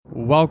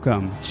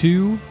Welcome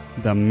to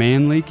The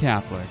Manly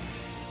Catholic.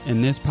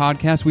 In this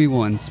podcast, we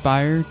will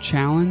inspire,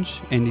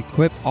 challenge, and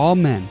equip all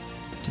men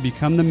to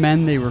become the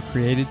men they were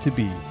created to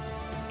be.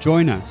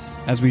 Join us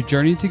as we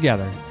journey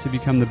together to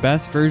become the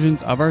best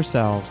versions of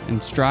ourselves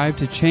and strive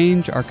to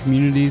change our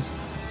communities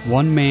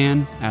one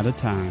man at a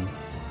time.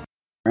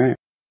 All right.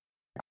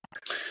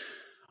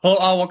 Hello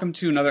all, welcome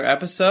to another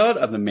episode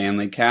of The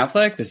Manly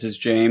Catholic. This is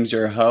James,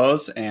 your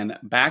host, and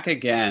back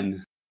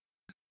again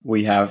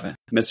we have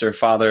Mr.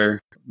 Father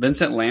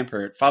Vincent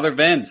Lampert. Father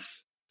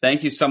Vince,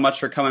 thank you so much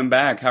for coming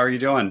back. How are you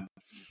doing?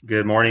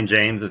 Good morning,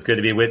 James. It's good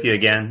to be with you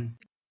again.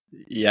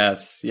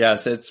 Yes.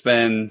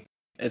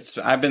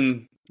 I've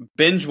been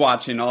binge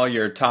watching all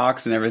your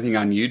talks and everything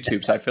on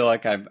YouTube. So I feel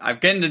like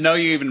I've getting to know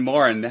you even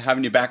more, and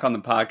having you back on the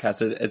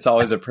podcast, it's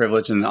always a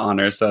privilege and an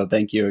honor. So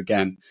thank you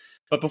again.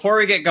 But before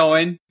we get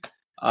going,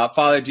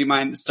 Father, do you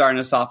mind starting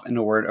us off in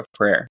a word of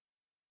prayer?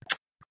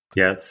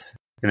 Yes.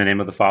 In the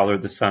name of the Father,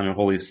 the Son, and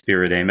Holy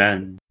Spirit,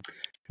 amen.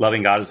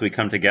 Loving God, as we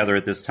come together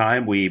at this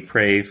time, we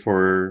pray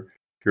for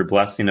your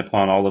blessing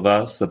upon all of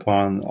us,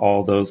 upon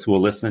all those who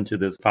will listen to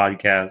this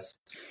podcast,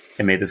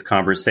 and may this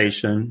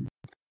conversation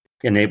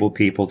enable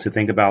people to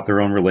think about their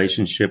own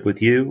relationship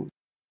with you,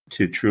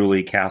 to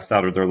truly cast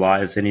out of their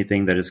lives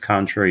anything that is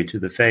contrary to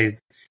the faith,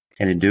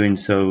 and in doing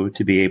so,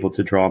 to be able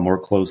to draw more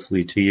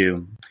closely to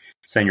you.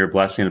 Send your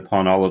blessing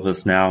upon all of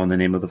us now in the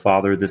name of the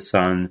Father, the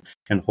Son,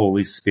 and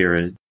Holy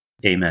Spirit.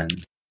 Amen.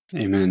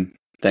 Amen.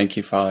 Thank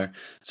you, Father.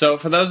 So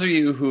for those of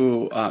you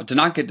who did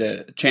not get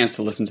a chance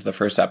to listen to the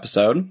first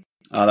episode,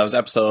 that was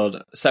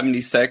episode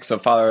 76. So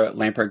Father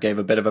Lampert gave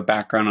a bit of a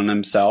background on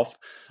himself.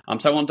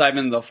 So I won't dive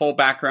into the full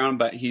background,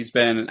 but he's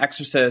been an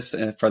exorcist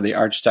for the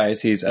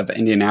Archdiocese of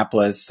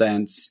Indianapolis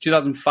since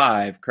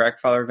 2005, correct,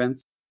 Father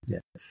Vince?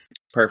 Yes.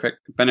 Perfect.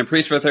 Been a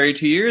priest for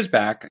 32 years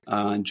back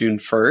on June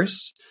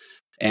 1st.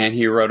 And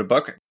he wrote a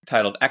book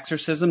titled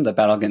Exorcism, The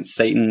Battle Against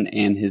Satan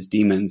and His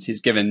Demons.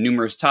 He's given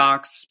numerous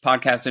talks,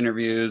 podcast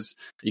interviews.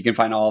 You can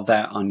find all of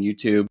that on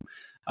YouTube.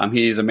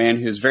 He's a man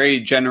who's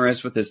very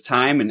generous with his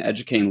time and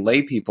educating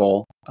lay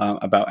people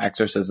about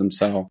exorcism.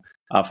 So,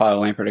 Father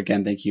Lampert,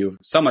 again, thank you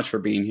so much for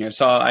being here.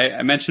 So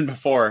I mentioned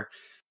before,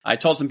 I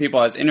told some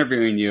people I was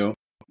interviewing you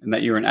and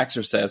that you were an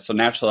exorcist. So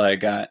naturally I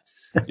got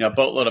a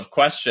boatload of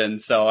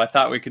questions. So I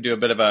thought we could do a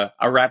bit of a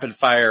rapid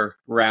fire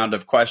round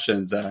of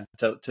questions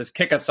to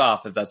kick us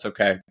off, if that's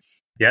okay.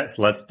 Yes,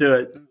 let's do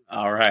it.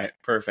 All right,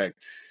 perfect.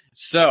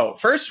 So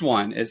first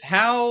one is,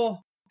 how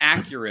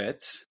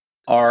accurate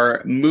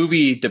are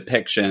movie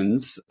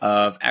depictions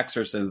of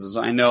exorcisms?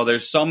 I know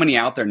there's so many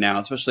out there now,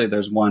 especially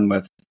there's one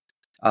with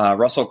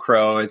Russell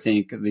Crowe, I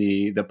think,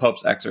 the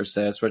Pope's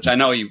Exorcist, which I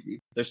know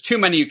there's too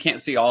many, you can't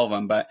see all of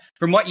them. But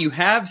from what you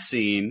have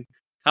seen,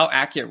 how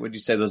accurate would you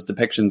say those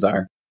depictions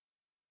are?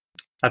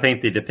 I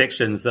think the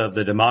depictions of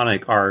the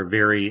demonic are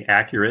very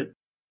accurate.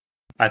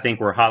 I think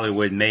where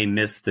Hollywood may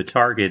miss the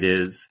target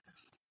is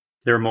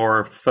they're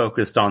more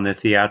focused on the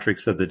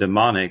theatrics of the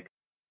demonic,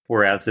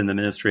 whereas in the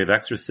ministry of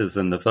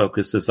exorcism, the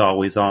focus is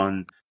always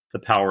on the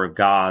power of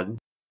God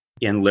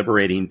in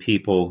liberating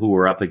people who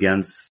are up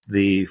against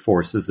the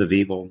forces of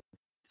evil.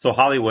 So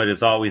Hollywood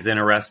is always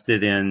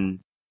interested in,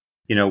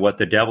 what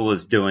the devil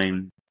is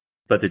doing,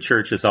 but the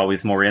church is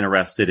always more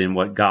interested in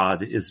what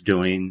God is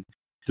doing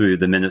through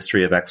the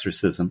ministry of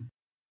exorcism.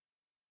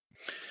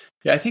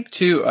 Yeah, I think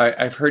too,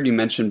 I've heard you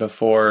mention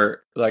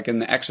before, like in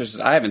The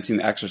Exorcist, I haven't seen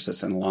The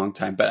Exorcist in a long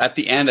time, but at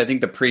the end, I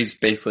think the priest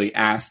basically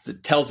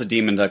tells the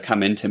demon to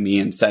come into me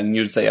instead. And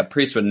you'd say a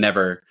priest would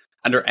never,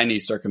 under any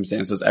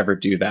circumstances, ever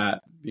do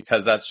that,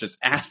 because that's just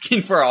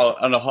asking for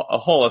a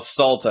whole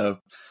assault of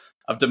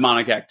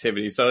demonic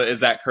activity. So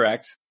is that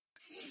correct?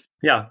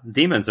 Yeah,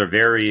 demons are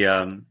very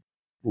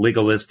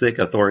legalistic,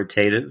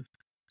 authoritative.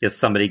 If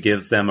somebody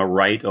gives them a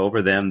right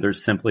over them, they're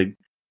certainly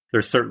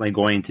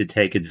going to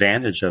take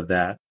advantage of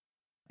that.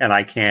 And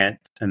I can't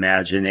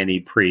imagine any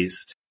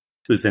priest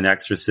who's an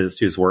exorcist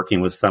who's working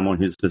with someone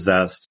who's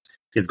possessed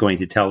is going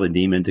to tell the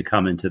demon to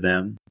come into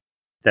them.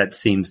 That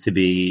seems to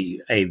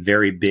be a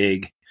very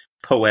big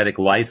poetic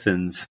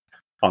license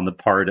on the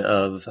part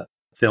of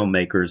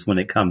filmmakers when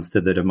it comes to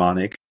the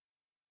demonic.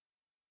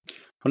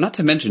 Well, not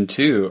to mention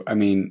too,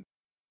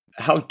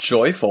 how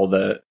joyful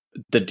the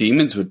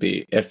demons would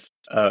be if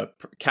a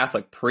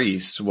Catholic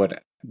priest would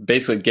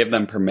basically give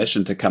them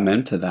permission to come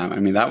into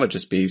them. That would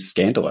just be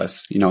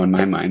scandalous, in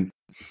my mind.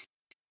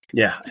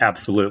 Yeah,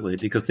 absolutely.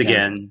 Because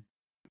again,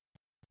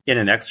 in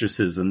an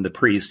exorcism, the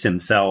priest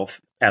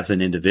himself as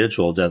an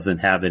individual doesn't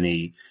have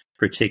any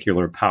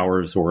particular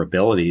powers or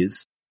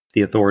abilities.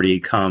 The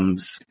authority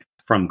comes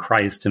from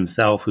Christ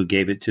himself, who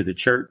gave it to the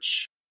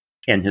church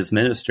and his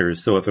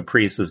ministers. So if a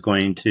priest is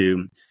going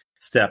to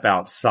step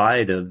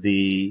outside of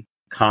the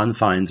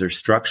confines or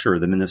structure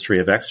of the ministry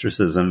of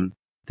exorcism,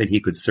 then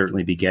he could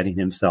certainly be getting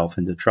himself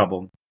into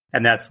trouble.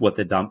 And that's what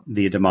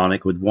the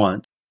demonic would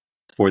want,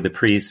 for the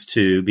priest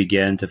to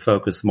begin to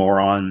focus more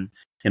on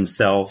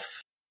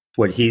himself,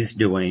 what he's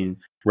doing,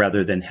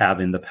 rather than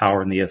having the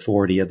power and the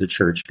authority of the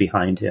church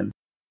behind him.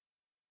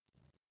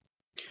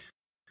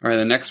 All right,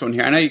 the next one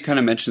here. I know you kind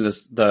of mentioned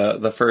this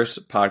the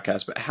first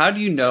podcast, but how do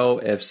you know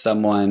if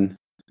someone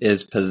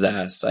is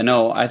possessed?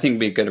 I think it'd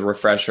be a good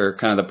refresher,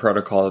 kind of the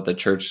protocol that the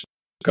church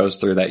goes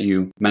through that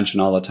you mention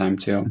all the time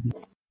too.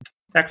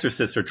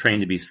 Exorcists are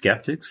trained to be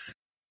skeptics.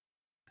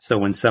 So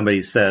when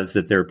somebody says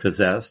that they're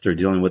possessed or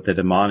dealing with the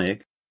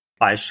demonic,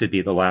 I should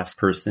be the last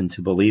person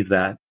to believe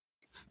that.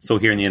 So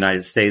here in the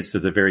United States,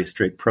 there's a very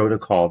strict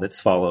protocol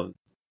that's followed.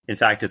 In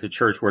fact, if the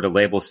church were to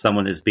label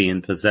someone as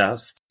being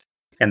possessed,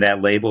 and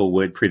that label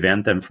would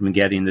prevent them from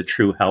getting the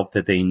true help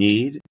that they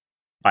need,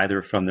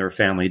 either from their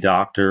family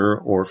doctor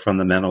or from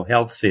the mental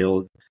health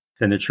field,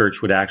 then the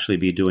church would actually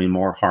be doing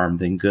more harm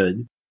than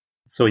good.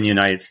 So in the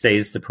United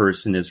States, the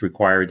person is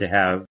required to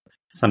have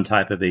some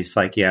type of a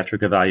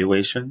psychiatric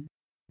evaluation.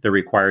 They're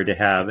required to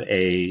have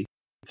a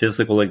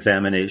physical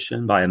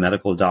examination by a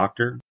medical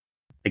doctor.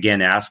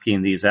 Again,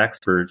 asking these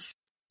experts,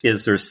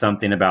 is there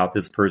something about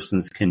this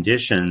person's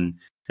condition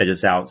that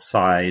is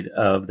outside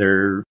of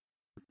their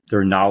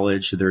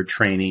knowledge, their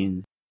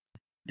training,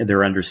 and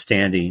their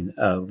understanding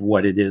of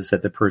what it is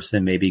that the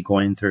person may be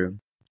going through?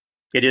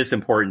 It is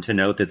important to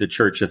note that the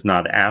church is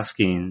not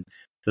asking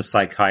the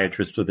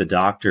psychiatrist or the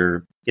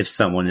doctor if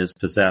someone is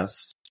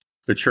possessed.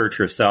 The church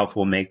herself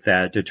will make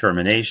that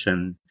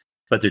determination,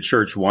 but the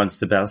church wants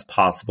the best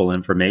possible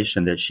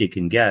information that she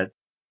can get.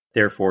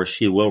 Therefore,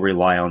 she will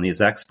rely on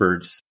these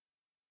experts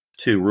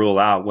to rule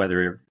out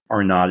whether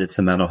or not it's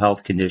a mental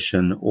health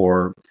condition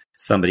or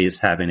somebody is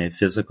having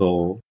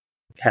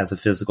has a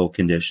physical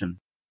condition,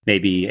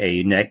 maybe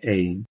a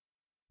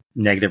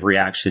negative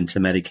reaction to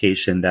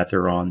medication that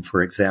they're on,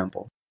 for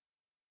example.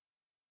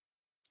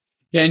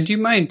 Yeah, and do you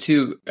mind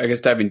too, I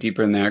guess, diving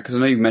deeper in that? Because I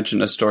know you've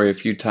mentioned a story a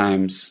few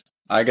times.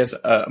 I guess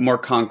a more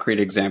concrete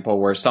example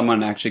where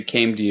someone actually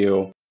came to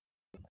you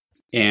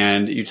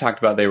and you talked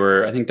about they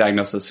were, I think,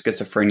 diagnosed with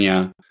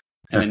schizophrenia,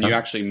 and then you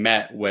actually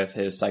met with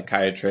his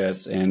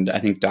psychiatrist and I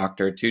think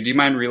doctor too. Do you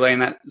mind relaying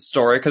that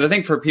story? Because I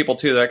think for people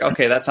too, they're like,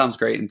 okay, that sounds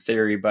great in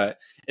theory, but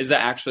is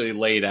that actually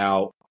laid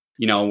out,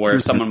 where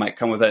someone might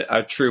come with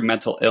a true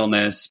mental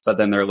illness, but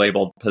then they're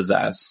labeled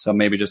possessed? So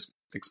maybe just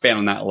expand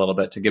on that a little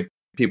bit to give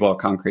people a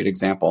concrete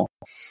example.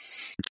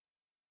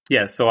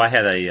 Yeah, so I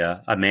had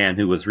a man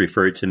who was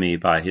referred to me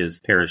by his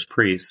parish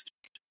priest.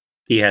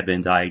 He had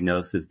been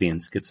diagnosed as being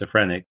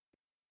schizophrenic.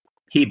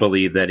 He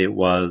believed that it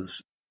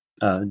was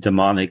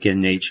demonic in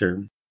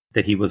nature,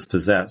 that he was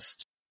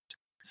possessed.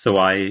 So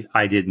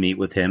I did meet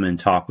with him and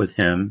talk with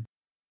him,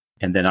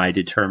 and then I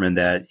determined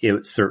that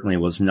it certainly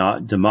was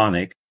not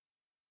demonic.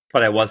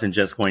 But I wasn't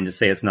just going to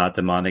say it's not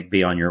demonic,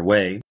 be on your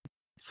way.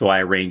 So I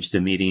arranged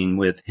a meeting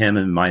with him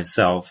and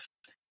myself,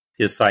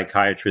 his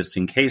psychiatrist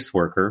and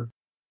caseworker,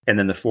 and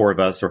then the four of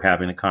us are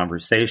having a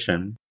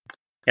conversation.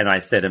 And I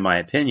said, in my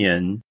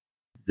opinion,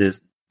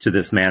 to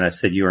this man, I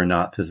said, you are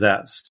not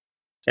possessed.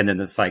 And then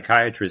the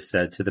psychiatrist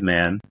said to the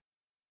man,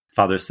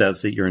 Father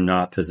says that you're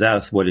not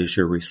possessed. What is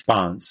your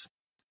response?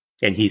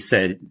 And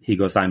he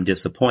goes, I'm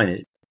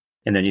disappointed.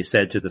 And then he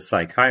said to the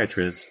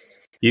psychiatrist,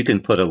 you can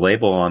put a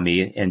label on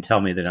me and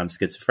tell me that I'm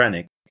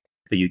schizophrenic,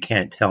 but you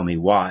can't tell me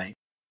why.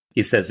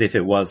 He says, if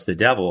it was the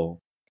devil,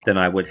 then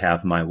I would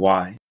have my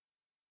why.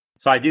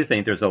 So I do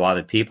think there's a lot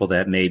of people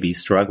that may be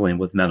struggling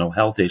with mental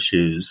health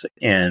issues,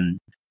 and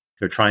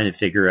they're trying to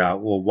figure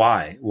out, well,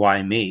 why?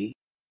 Why me?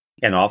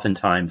 And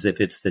oftentimes, if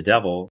it's the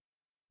devil,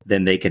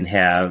 then they can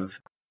have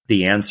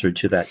the answer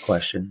to that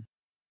question.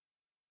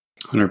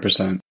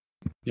 100%.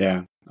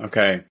 Yeah.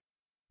 Okay.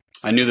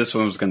 I knew this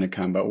one was going to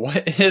come, but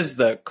what is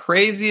the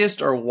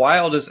craziest or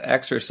wildest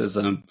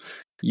exorcism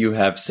you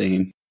have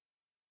seen?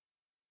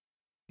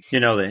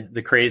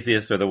 The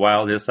craziest or the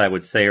wildest, I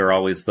would say, are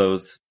always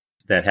those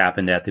that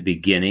happened at the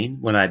beginning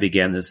when I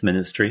began this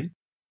ministry.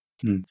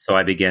 So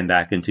I began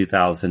back in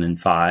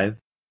 2005.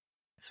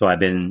 So I've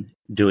been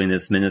doing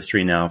this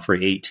ministry now for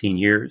 18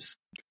 years.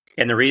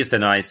 And the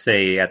reason I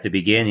say at the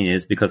beginning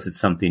is because it's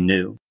something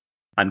new.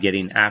 I'm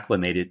getting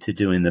acclimated to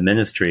doing the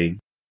ministry.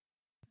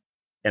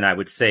 And I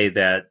would say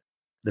that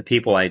the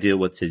people I deal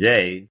with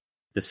today,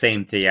 the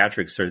same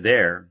theatrics are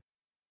there,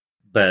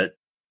 but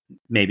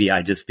maybe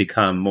I just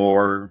become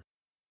more,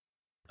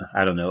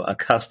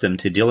 accustomed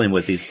to dealing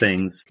with these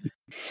things.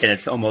 And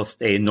it's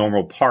almost a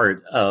normal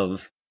part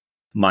of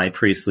my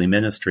priestly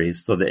ministry,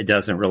 so that it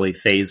doesn't really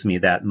faze me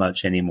that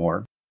much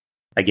anymore.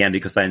 Again,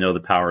 because I know the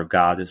power of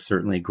God is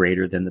certainly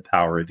greater than the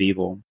power of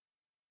evil.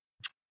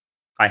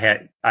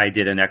 I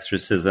did an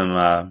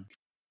exorcism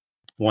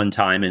one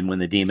time, and when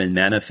the demon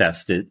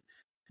manifested,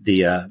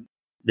 the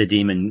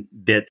demon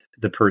bit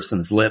the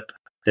person's lip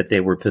that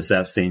they were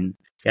possessing,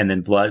 and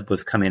then blood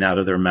was coming out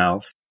of their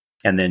mouth,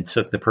 and then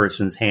took the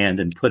person's hand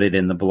and put it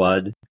in the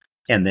blood,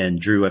 and then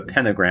drew a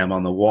pentagram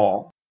on the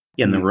wall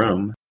in the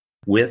room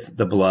with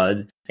the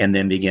blood, and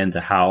then began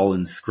to howl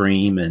and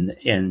scream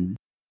and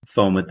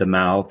foam at the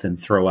mouth and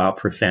throw out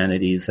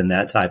profanities and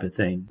that type of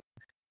thing.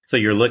 So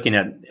you're looking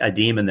at a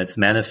demon that's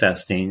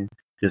manifesting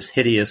this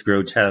hideous,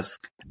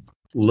 grotesque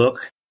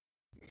look,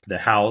 the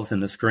howls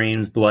and the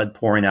screams, blood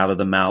pouring out of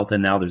the mouth,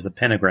 and now there's a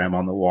pentagram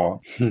on the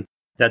wall.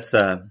 That's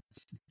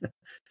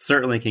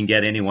certainly can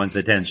get anyone's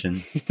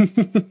attention.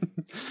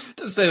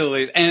 To say the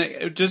least.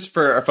 And just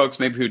for our folks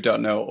maybe who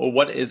don't know,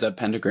 what is a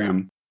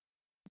pentagram?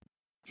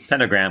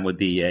 Pentagram would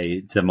be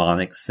a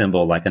demonic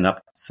symbol, like an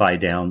upside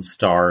down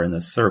star in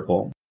a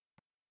circle.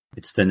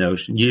 It's the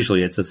notion.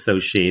 Usually it's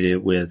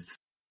associated with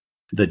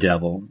the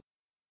devil.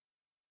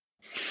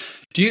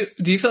 Do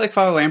you feel like,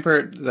 Father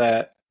Lampert,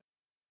 that,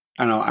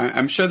 I don't know,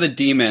 I'm sure the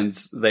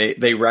demons,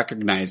 they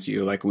recognize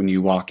you, like when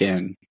you walk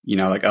in,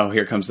 like, oh,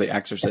 here comes the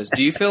exorcist.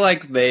 Do you feel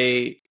like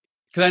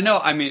because I know,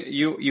 I mean,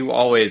 you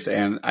always,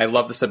 and I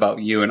love this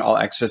about you and all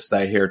exorcists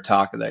that I hear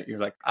talk, that you're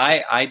like,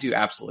 I do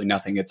absolutely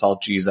nothing. It's all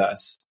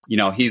Jesus.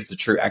 He's the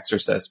true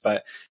exorcist.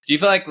 But do you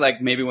feel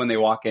like maybe when they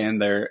walk in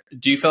there,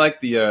 do you feel like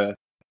the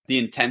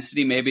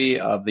intensity maybe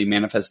of the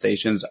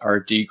manifestations are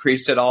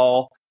decreased at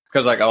all?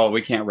 Because like, oh,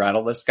 we can't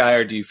rattle this guy?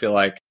 Or do you feel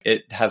like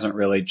it hasn't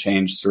really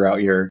changed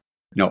throughout your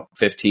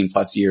 15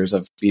 plus years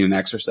of being an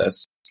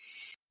exorcist?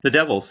 The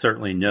devil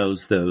certainly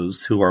knows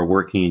those who are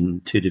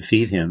working to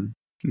defeat him.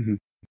 Mm-hmm.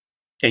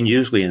 And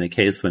usually in the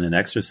case when an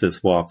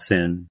exorcist walks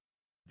in,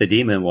 the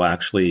demon will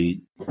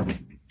actually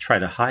try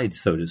to hide,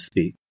 so to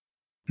speak.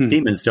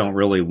 Demons don't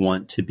really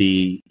want to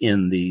be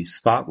in the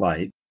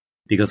spotlight,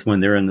 because when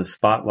they're in the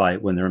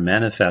spotlight, when they're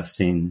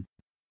manifesting,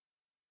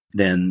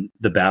 then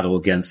the battle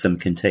against them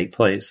can take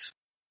place.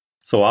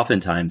 So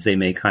oftentimes they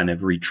may kind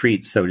of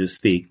retreat, so to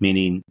speak,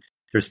 meaning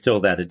there's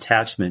still that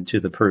attachment to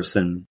the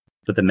person,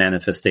 but the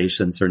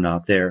manifestations are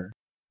not there,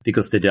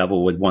 because the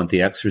devil would want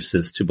the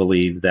exorcist to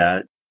believe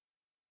that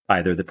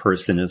either the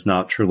person is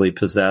not truly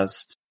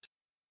possessed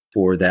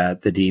or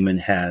that the demon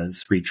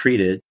has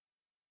retreated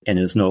and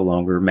is no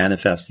longer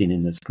manifesting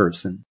in this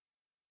person.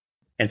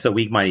 And so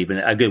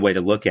a good way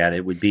to look at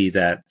it would be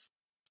that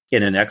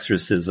in an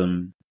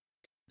exorcism,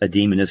 a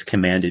demon is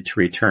commanded to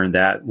return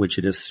that which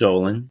it has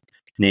stolen,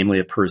 namely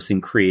a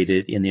person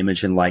created in the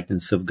image and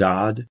likeness of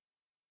God.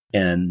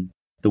 And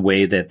the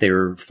way that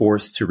they're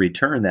forced to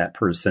return that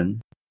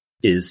person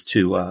is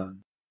to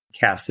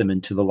cast them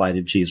into the light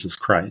of Jesus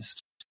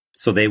Christ.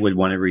 So they would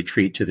want to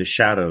retreat to the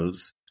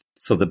shadows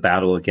so the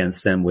battle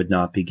against them would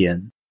not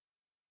begin.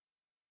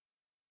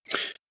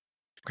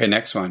 Okay,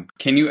 next one.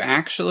 Can you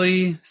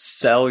actually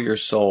sell your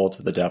soul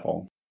to the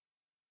devil?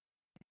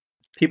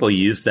 People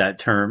use that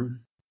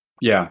term.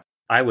 Yeah.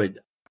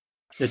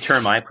 The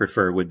term I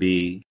prefer would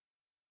be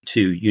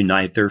to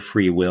unite their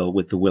free will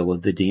with the will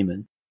of the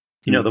demon.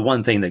 The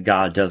one thing that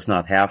God does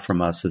not have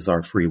from us is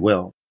our free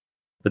will,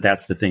 but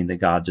that's the thing that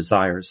God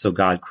desires. So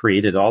God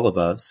created all of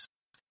us,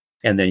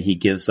 and then he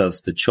gives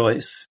us the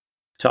choice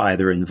to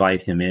either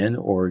invite him in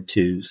or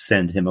to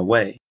send him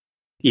away.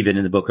 Even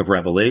in the book of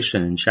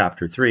Revelation, in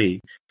chapter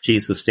 3,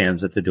 Jesus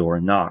stands at the door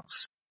and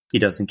knocks. He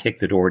doesn't kick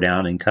the door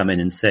down and come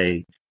in and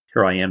say,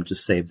 here I am to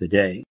save the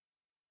day.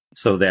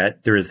 So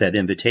that there is that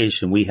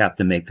invitation. We have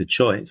to make the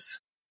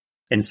choice.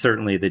 And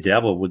certainly the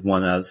devil would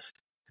want us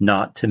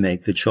not to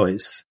make the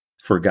choice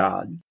for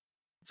God.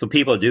 So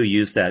people do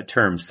use that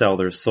term, sell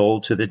their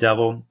soul to the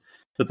devil,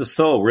 but the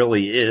soul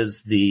really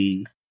is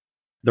the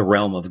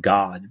realm of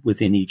God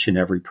within each and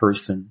every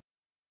person.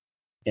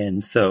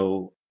 And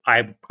so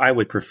I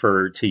would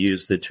prefer to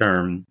use the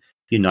term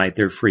unite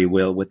their free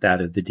will with that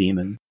of the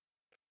demon.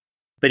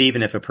 But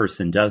even if a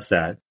person does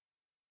that,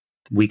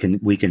 we can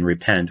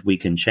repent, we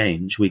can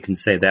change, we can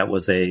say that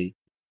was a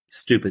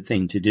stupid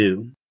thing to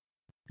do.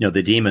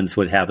 The demons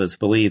would have us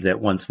believe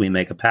that once we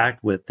make a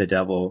pact with the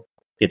devil,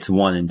 it's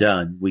one and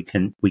done. We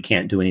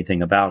can't do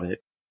anything about it.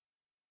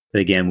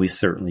 But again, we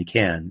certainly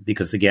can,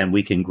 because again,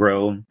 we can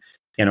grow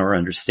in our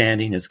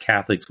understanding. As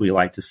Catholics, we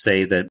like to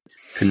say that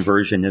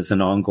conversion is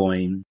an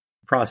ongoing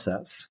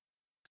process.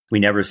 We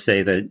never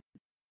say that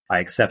I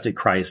accepted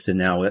Christ and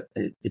now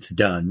it's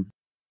done.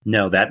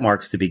 No, that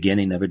marks the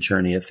beginning of a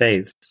journey of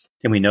faith.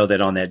 And we know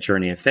that on that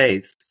journey of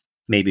faith,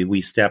 maybe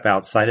we step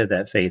outside of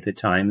that faith at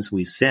times,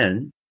 we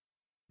sin.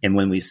 And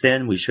when we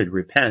sin, we should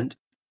repent.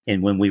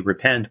 And when we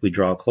repent, we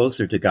draw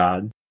closer to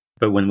God.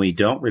 But when we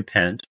don't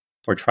repent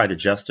or try to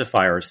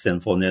justify our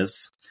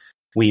sinfulness,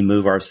 we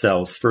move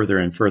ourselves further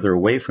and further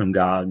away from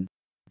God.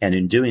 And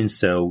in doing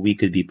so, we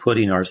could be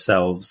putting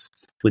ourselves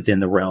within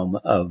the realm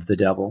of the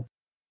devil.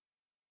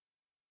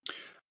 I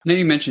know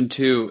you mentioned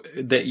too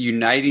that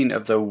uniting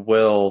of the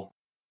will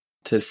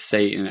to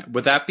Satan.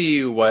 Would that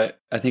be what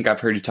I think I've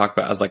heard you talk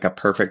about as like a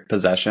perfect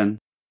possession,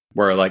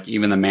 where like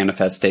even the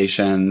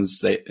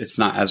manifestations, it's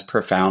not as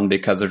profound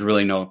because there's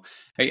really no.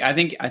 I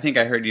think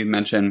I heard you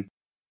mention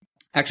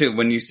actually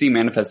when you see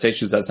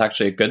manifestations, that's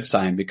actually a good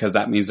sign, because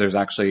that means there's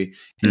actually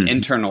an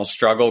internal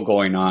struggle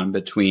going on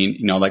between,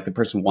 like the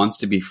person wants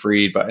to be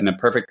freed, but in a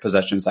perfect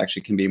possession, it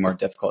actually can be more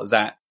difficult. Is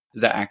that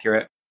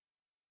accurate?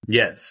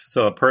 Yes.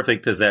 So a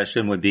perfect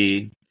possession would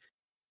be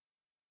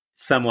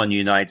someone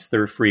unites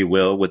their free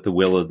will with the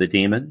will of the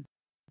demon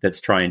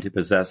that's trying to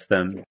possess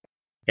them.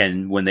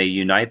 And when they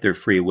unite their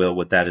free will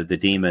with that of the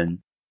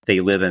demon, they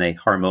live in a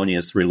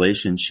harmonious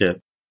relationship.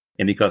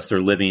 And because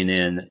they're living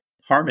in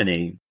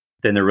harmony,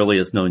 then there really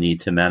is no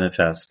need to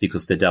manifest,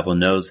 because the devil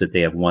knows that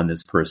they have won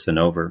this person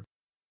over.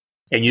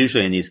 And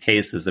usually in these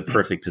cases, the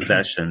perfect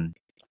possession,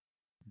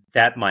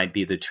 that might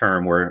be the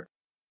term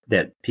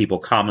that people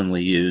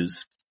commonly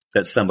use,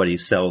 that somebody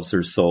sells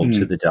their soul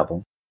to the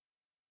devil.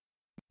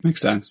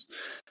 Makes sense.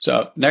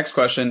 So next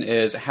question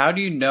is, how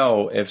do you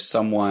know if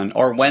someone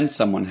or when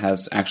someone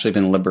has actually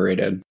been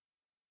liberated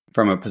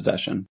from a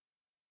possession?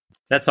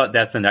 That's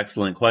an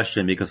excellent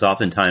question, because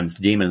oftentimes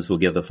demons will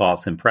give the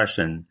false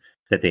impression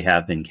that they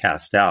have been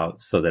cast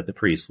out so that the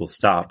priest will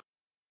stop.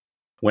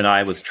 When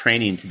I was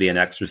training to be an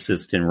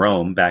exorcist in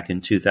Rome back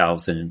in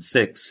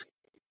 2006,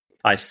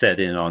 I set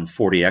in on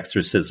 40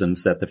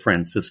 exorcisms that the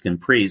Franciscan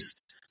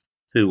priest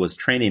who was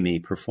training me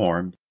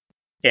performed.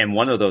 And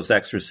one of those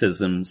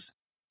exorcisms,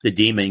 the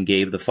demon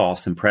gave the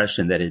false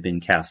impression that it had been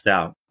cast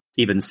out.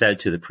 Even said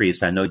to the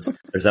priest, I know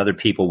there's other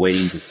people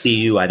waiting to see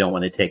you. I don't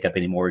want to take up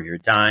any more of your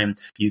time.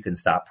 You can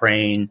stop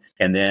praying.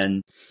 And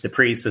then the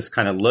priest just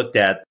kind of looked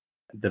at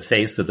the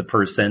face of the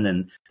person,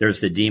 and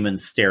there's the demon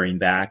staring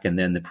back. And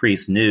then the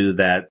priest knew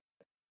that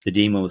the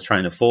demon was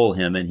trying to fool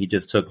him, and he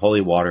just took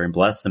holy water and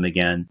blessed them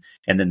again.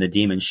 And then the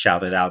demon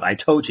shouted out, I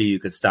told you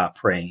could stop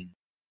praying.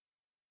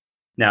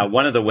 Now,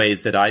 one of the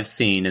ways that I've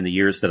seen in the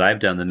years that I've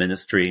done the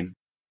ministry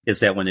is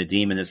that when a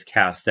demon is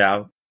cast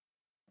out,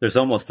 there's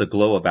almost a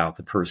glow about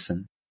the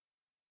person.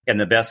 And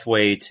the best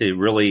way to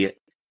really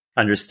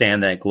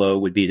understand that glow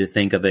would be to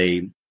think of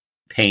a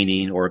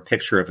painting or a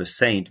picture of a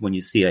saint when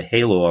you see a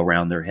halo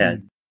around their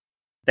head.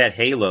 That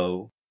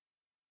halo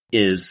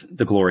is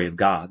the glory of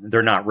God.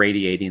 They're not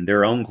radiating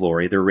their own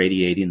glory, they're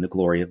radiating the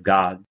glory of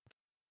God.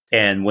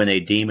 And when a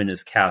demon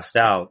is cast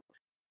out,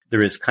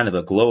 there is kind of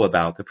a glow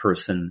about the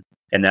person,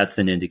 and that's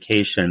an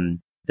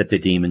indication that the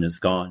demon is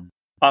gone.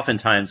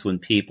 Oftentimes when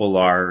people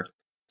are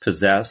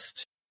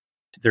possessed,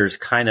 there's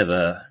kind of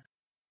the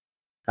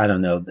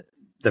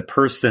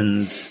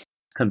person's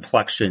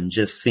complexion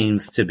just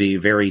seems to be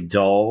very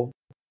dull.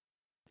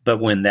 But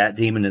when that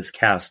demon is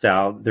cast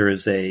out, there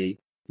is a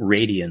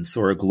radiance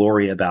or a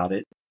glory about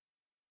it.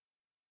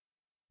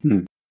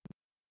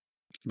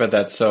 But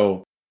that's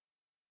so,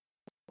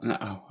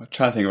 I'm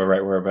trying to think of the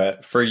right word,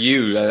 but for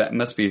you, that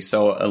must be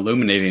so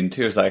illuminating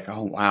too. It's like,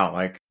 oh wow,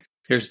 like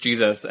here's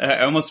Jesus.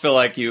 I almost feel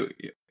like you,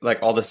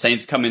 like all the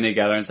saints coming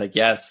together, and it's like,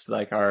 yes,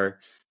 like our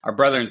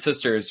brother and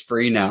sister is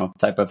free now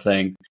type of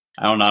thing.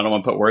 I don't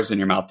want to put words in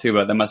your mouth too,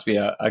 but that must be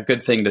a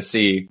good thing to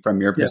see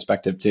from your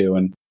perspective too.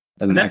 And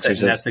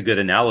that's a good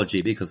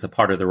analogy, because a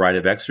part of the rite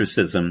of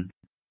exorcism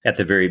at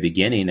the very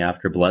beginning,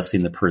 after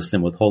blessing the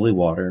person with holy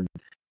water,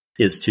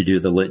 is to do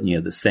the litany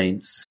of the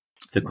saints,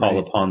 to call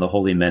upon the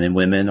holy men and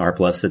women, our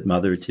Blessed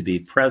Mother, to be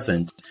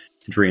present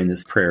during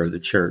this prayer of the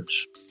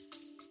Church.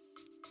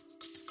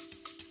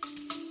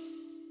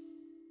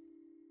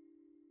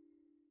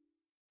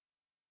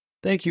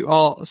 Thank you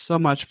all so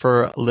much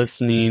for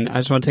listening. I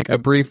just want to take a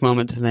brief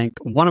moment to thank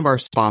one of our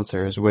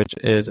sponsors, which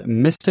is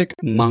Mystic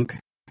Monk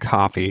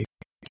Coffee.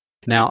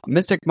 Now,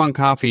 Mystic Monk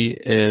Coffee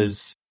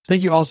is...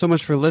 Thank you all so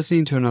much for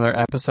listening to another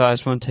episode. I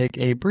just want to take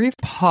a brief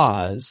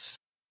pause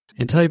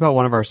and tell you about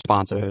one of our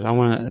sponsors. I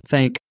want to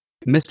thank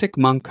Mystic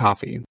Monk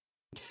Coffee.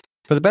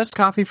 For the best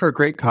coffee for a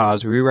great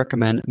cause, we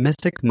recommend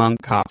Mystic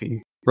Monk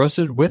Coffee.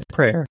 Roasted with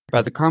prayer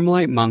by the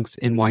Carmelite monks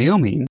in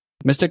Wyoming,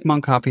 Mystic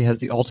Monk Coffee has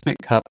the ultimate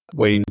cup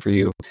waiting for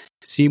you.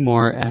 See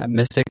more at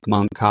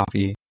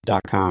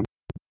mysticmonkcoffee.com.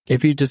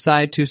 If you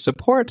decide to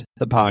support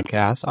the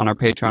podcast on our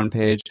Patreon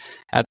page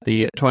at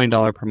the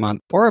 $20 per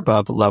month or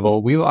above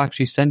level, we will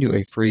actually send you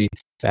a free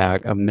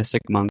bag of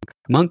Mystic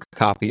Monk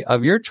coffee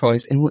of your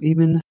choice, and we'll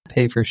even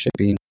pay for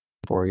shipping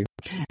for you.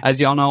 As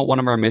y'all know, one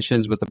of our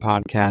missions with the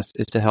podcast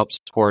is to help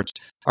support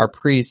our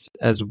priests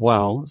as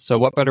well. So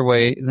what better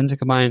way than to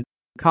combine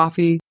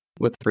coffee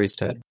with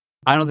priesthood?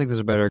 I don't think there's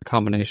a better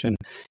combination.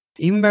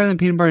 Even better than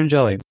peanut butter and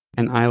jelly.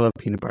 And I love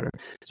peanut butter.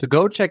 So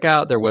go check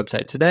out their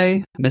website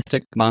today,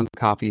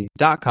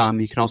 mysticmonkcoffee.com.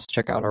 You can also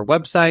check out our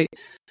website,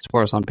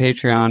 support us on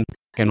Patreon,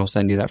 and we'll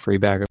send you that free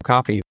bag of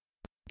coffee.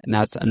 And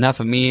that's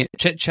enough of me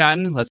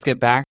chit-chatting. Let's get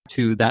back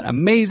to that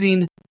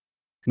amazing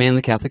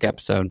Manly Catholic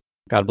episode.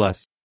 God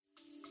bless.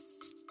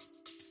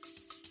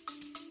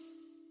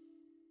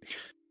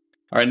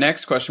 All right,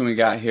 next question we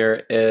got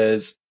here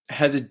is,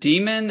 has a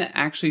demon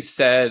actually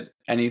said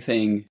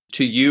anything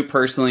to you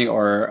personally,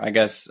 or I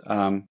guess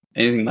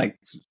anything like,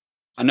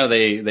 I know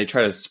they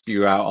try to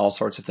spew out all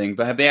sorts of things,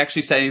 but have they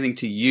actually said anything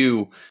to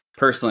you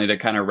personally to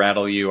kind of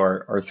rattle you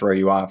or throw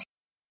you off?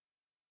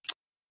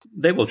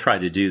 They will try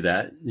to do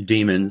that.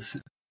 Demons,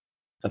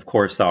 of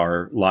course,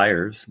 are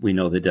liars. We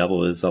know the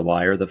devil is a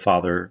liar, the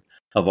father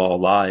of all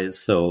lies.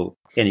 So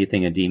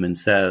anything a demon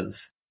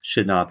says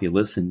should not be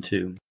listened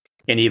to.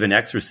 And even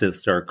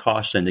exorcists are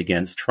cautioned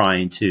against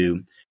trying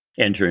to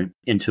enter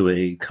into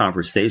a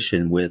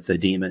conversation with a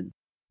demon.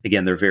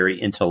 Again, they're very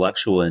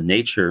intellectual in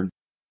nature,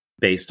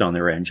 based on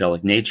their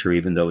angelic nature.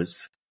 Even though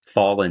it's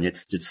fallen,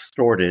 it's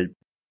distorted,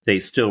 they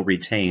still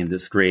retain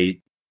this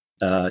great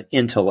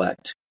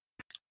intellect.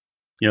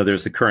 You know,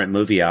 there's a current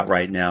movie out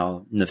right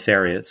now,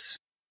 Nefarious.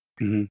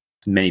 Mm-hmm.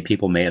 Many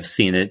people may have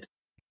seen it.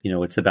 You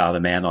know, it's about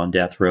a man on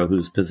death row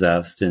who's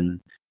possessed,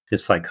 and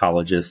his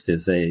psychologist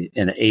is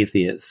an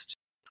atheist.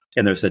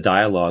 And there's a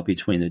dialogue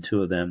between the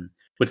two of them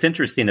What's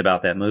interesting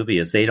about that movie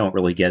is they don't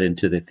really get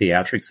into the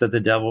theatrics of the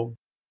devil,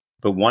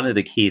 but one of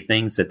the key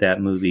things that that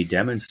movie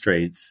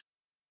demonstrates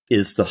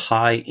is the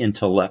high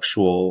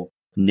intellectual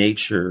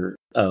nature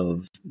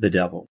of the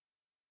devil.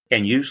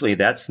 And usually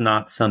that's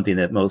not something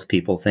that most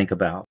people think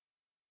about.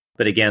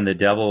 But again, the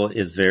devil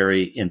is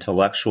very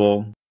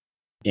intellectual,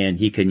 and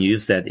he can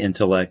use that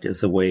intellect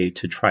as a way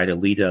to try to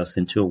lead us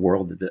into a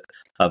world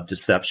of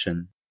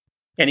deception.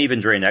 And even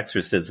during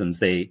exorcisms,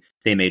 they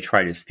may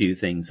try to spew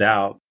things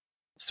out,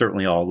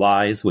 certainly all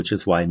lies, which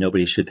is why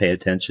nobody should pay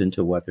attention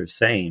to what they're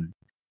saying.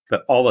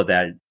 But all of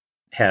that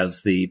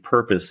has the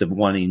purpose of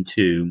wanting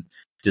to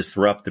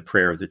disrupt the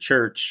prayer of the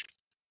church,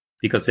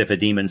 because if a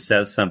demon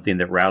says something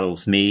that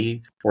rattles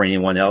me or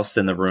anyone else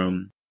in the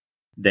room,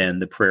 then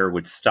the prayer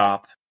would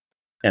stop,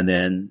 and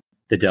then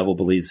the devil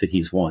believes that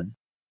he's won.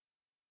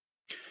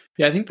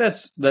 Yeah, I think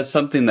that's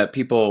something that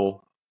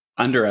people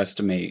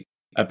underestimate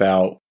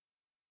about,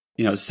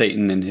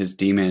 Satan and his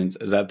demons,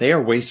 is that they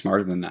are way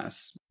smarter than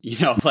us.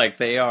 Like,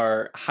 they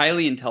are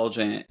highly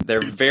intelligent.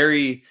 They're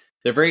very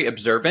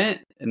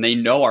observant, and they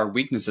know our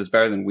weaknesses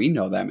better than we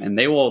know them, and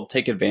they will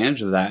take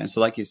advantage of that. And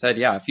so, like you said,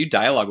 yeah, if you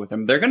dialogue with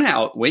them, they're going to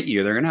outwit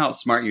you. They're going to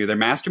outsmart you. They're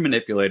master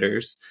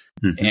manipulators.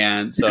 Mm-hmm.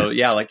 And so,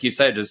 yeah, like you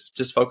said,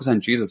 just focus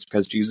on Jesus,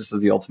 because Jesus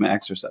is the ultimate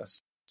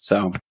exorcist.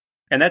 So,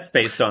 and that's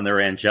based on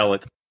their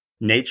angelic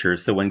nature.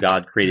 So when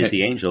God created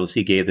the angels,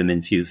 he gave them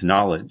infused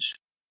knowledge.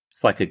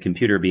 It's like a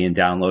computer being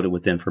downloaded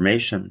with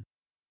information.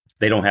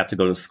 They don't have to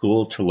go to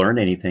school to learn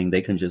anything.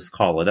 They can just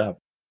call it up.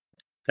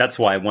 That's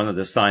why one of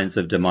the signs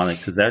of demonic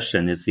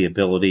possession is the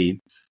ability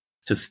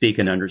to speak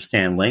and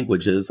understand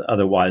languages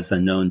otherwise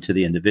unknown to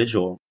the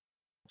individual.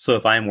 So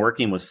if I'm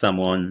working with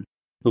someone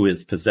who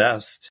is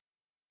possessed,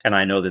 and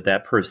I know that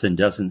that person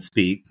doesn't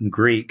speak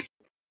Greek,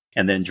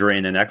 and then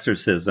during an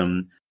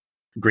exorcism,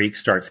 Greek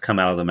starts to come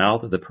out of the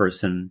mouth of the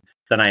person,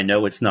 then I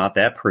know it's not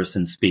that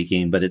person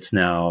speaking, but it's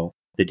now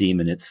the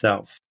demon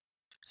itself.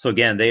 So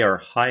again, they are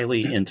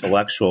highly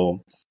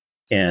intellectual,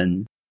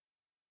 and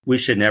we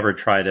should never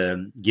try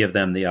to give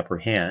them the upper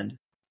hand.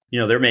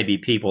 There may be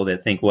people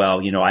that think,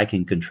 well, I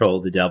can control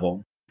the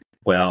devil.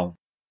 Well,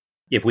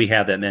 if we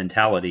have that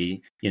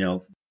mentality,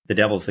 the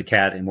devil's the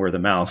cat and we're the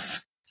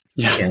mouse.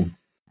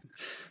 Yes.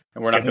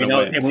 And we're not going to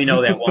win. And we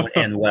know that won't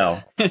end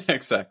well.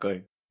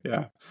 Exactly.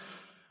 Yeah.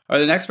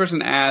 The next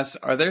person asks,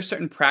 are there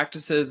certain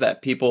practices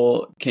that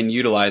people can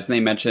utilize? And they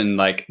mentioned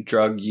like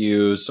drug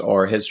use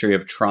or history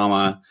of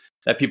trauma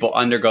that people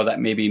undergo that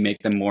maybe make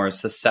them more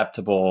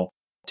susceptible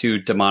to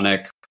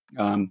demonic,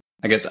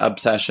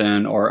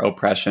 obsession or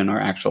oppression or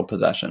actual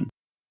possession.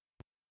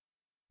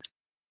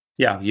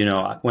 Yeah,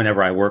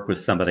 whenever I work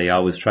with somebody, I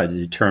always try to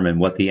determine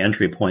what the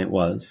entry point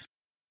was.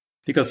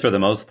 Because for the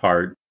most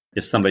part,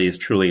 if somebody is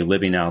truly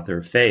living out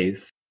their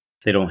faith,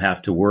 they don't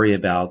have to worry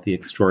about the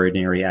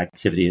extraordinary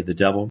activity of the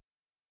devil.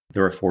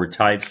 There are 4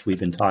 types. We've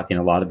been talking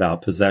a lot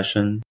about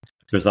possession.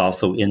 There's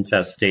also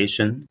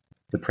infestation,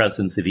 the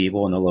presence of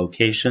evil in a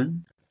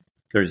location.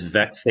 There's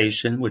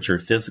vexation, which are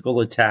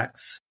physical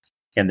attacks,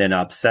 and then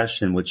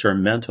obsession, which are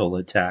mental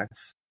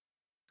attacks.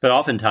 But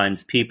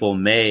oftentimes people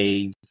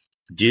may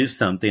do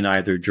something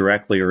either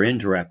directly or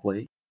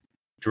indirectly.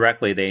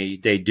 Directly,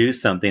 they do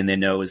something they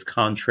know is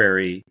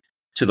contrary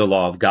to the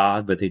law of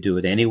God, but they do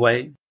it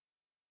anyway.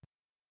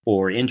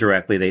 Or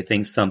indirectly, they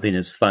think something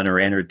is fun or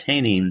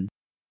entertaining,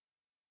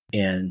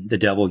 and the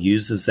devil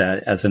uses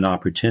that as an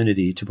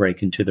opportunity to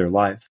break into their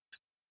life.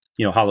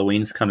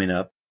 Halloween's coming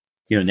up.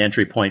 An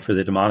entry point for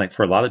the demonic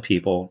for a lot of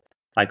people,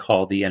 I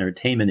call the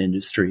entertainment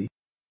industry.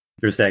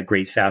 There's that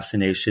great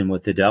fascination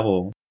with the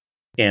devil.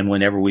 And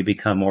whenever we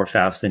become more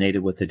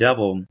fascinated with the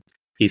devil,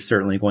 he's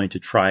certainly going to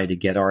try to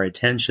get our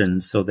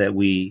attention so that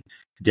we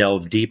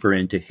delve deeper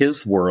into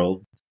his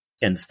world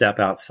and step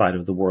outside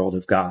of the world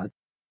of God.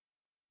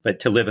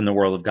 But to live in the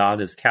world of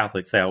God as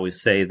Catholics, I always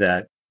say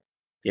that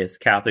as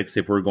Catholics,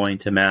 if we're going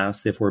to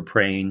Mass, if we're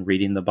praying,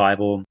 reading the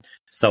Bible,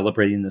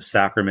 celebrating the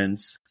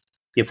sacraments,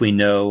 if we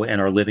know and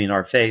are living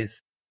our faith,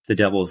 the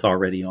devil is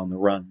already on the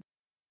run.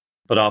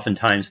 But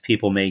oftentimes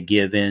people may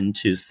give in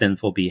to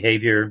sinful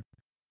behavior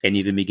and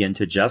even begin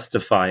to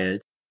justify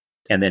it.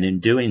 And then in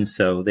doing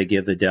so, they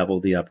give the devil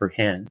the upper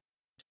hand.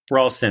 We're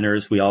all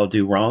sinners. We all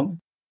do wrong.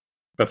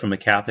 But from a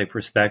Catholic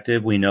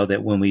perspective, we know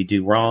that when we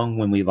do wrong,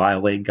 when we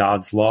violate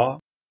God's law,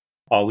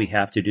 all we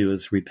have to do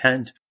is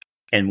repent.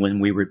 And when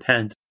we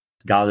repent,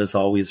 God is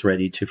always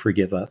ready to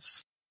forgive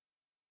us.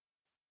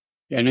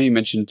 Yeah, I know you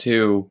mentioned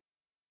too,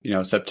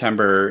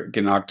 September,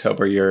 getting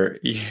October,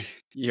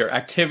 your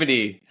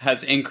activity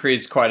has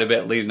increased quite a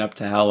bit leading up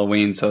to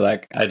Halloween. So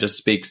that just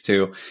speaks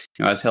to,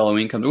 as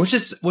Halloween comes,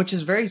 which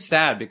is very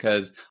sad,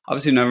 because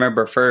obviously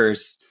November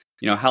 1st,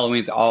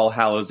 Halloween's All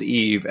Hallows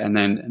Eve, and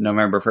then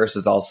November 1st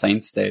is All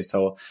Saints Day.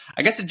 So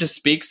I guess it just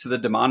speaks to the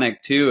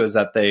demonic too, is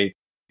that they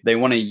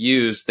want to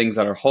use things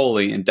that are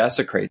holy and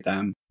desecrate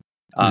them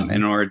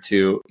in order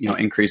to,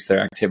 increase their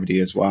activity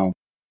as well.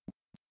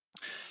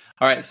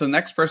 All right. So the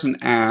next person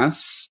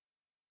asks,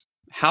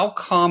 how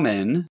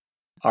common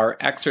are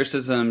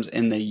exorcisms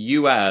in the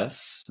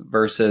U.S.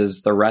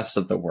 versus the rest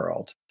of the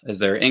world? Is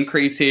there an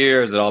increase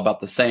here? Is it all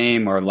about the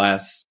same or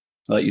less?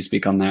 I'll let you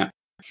speak on that.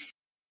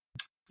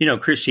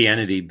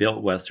 Christianity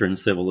built Western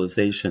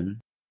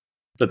civilization,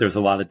 but there's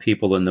a lot of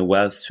people in the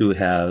West who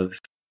have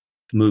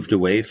moved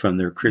away from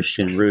their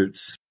Christian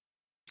roots.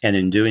 And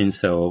in doing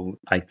so,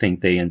 I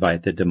think they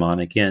invite the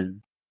demonic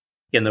in.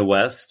 In the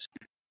West,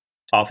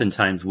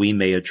 oftentimes we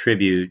may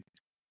attribute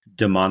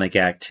demonic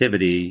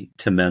activity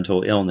to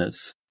mental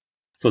illness.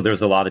 So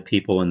there's a lot of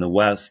people in the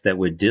West that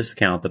would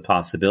discount the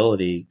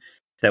possibility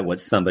that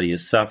what somebody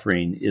is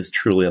suffering is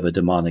truly of a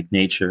demonic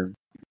nature.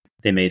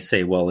 They may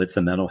say, well, it's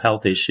a mental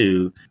health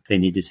issue. They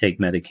need to take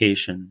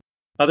medication.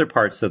 Other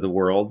parts of the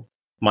world,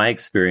 my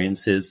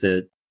experience is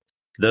that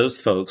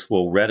those folks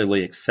will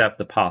readily accept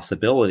the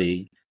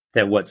possibility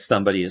that what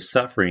somebody is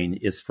suffering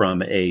is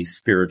from a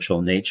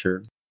spiritual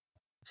nature.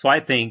 So I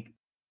think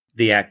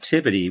the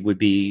activity would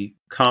be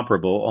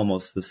comparable,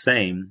 almost the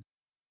same,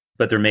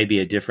 but there may be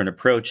a different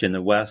approach in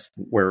the West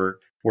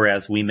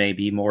whereas we may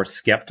be more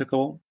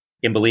skeptical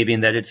in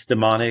believing that it's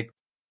demonic,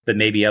 but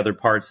maybe other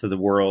parts of the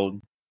world,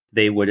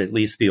 they would at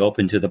least be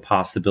open to the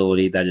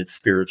possibility that it's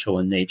spiritual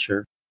in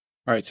nature.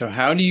 All right. So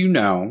how do you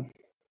know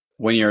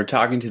when you're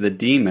talking to the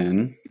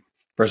demon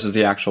versus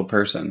the actual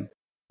person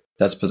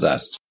that's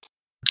possessed?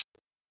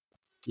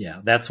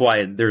 Yeah, that's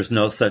why there's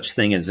no such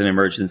thing as an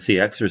emergency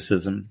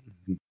exorcism.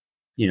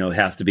 It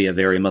has to be a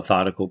very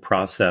methodical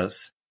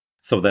process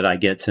so that I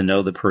get to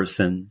know the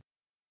person,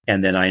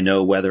 and then I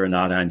know whether or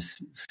not I'm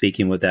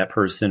speaking with that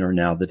person or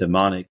now the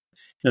demonic.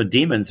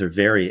 Demons are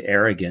very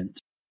arrogant,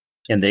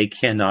 and they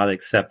cannot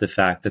accept the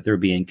fact that they're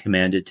being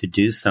commanded to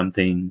do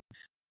something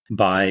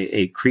by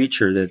a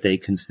creature that they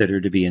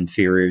consider to be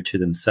inferior to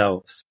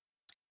themselves.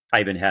 I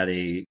even had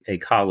a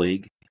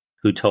colleague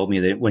who told me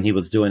that when he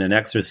was doing an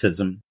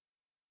exorcism,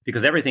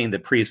 because everything the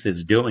priest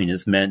is doing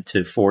is meant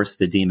to force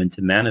the demon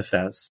to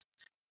manifest,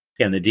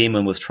 and the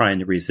demon was trying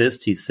to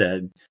resist, he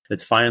said,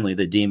 that finally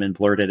the demon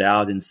blurted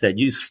out and said,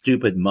 "You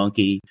stupid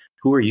monkey,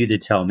 who are you to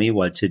tell me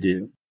what to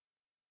do?"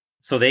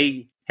 So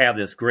they have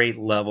this great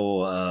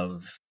level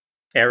of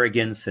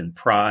arrogance and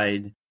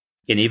pride,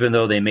 and even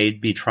though they may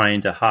be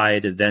trying to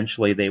hide,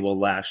 eventually they will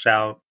lash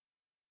out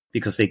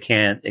because they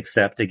can't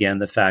accept, again,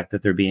 the fact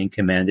that they're being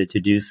commanded to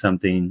do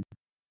something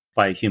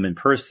by a human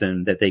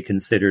person that they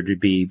consider to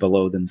be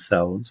below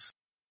themselves.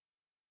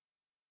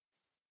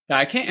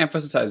 I can't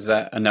emphasize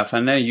that enough. I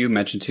know you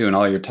mentioned too in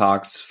all your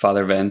talks,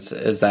 Father Vince,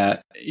 is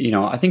that,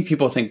 I think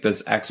people think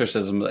this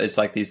exorcism is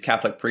like these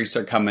Catholic priests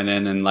are coming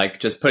in and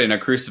like just putting a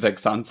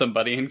crucifix on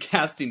somebody and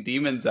casting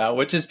demons out,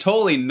 which is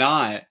totally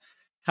not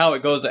how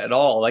it goes at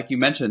all. Like you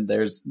mentioned,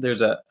 there's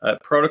a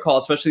protocol,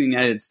 especially in the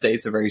United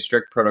States, a very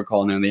strict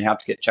protocol, and they have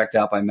to get checked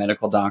out by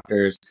medical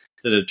doctors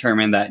to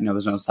determine that,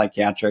 there's no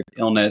psychiatric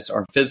illness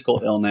or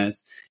physical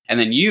illness. And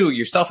then you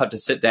yourself have to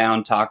sit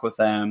down, talk with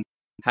them.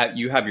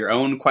 You have your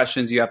own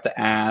questions you have to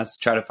ask,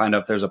 try to find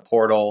out if there's a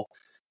portal.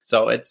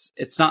 So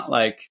it's not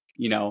like,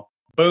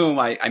 boom,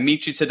 I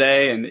meet you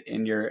today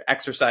and you're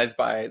exorcised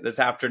by this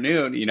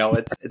afternoon.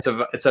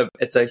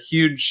 It's a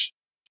huge,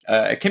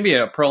 it can be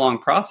a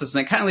prolonged process.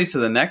 And it kind of leads to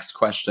the next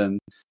question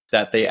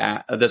that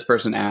this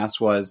person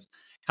asked was,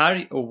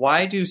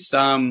 why do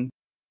some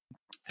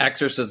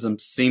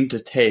exorcisms seem to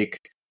take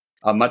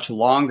a much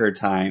longer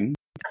time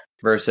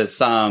versus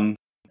some,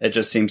 it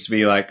just seems to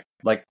be like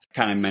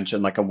kind of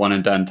mentioned, like a one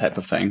and done type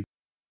of thing?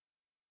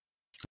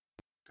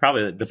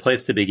 Probably the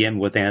place to begin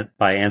with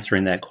by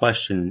answering that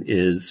question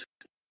is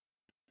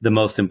the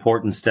most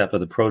important step of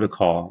the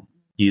protocol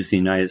used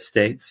in the United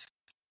States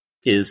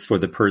is for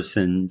the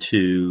person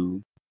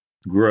to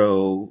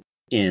grow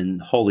in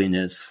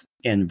holiness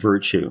and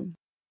virtue.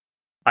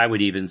 I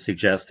would even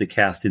suggest that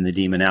casting the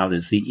demon out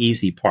is the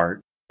easy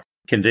part.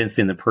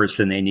 Convincing the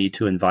person they need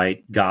to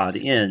invite God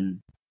in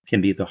can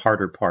be the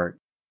harder part.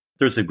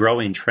 There's a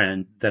growing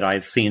trend that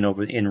I've seen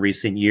in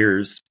recent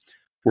years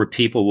where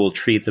people will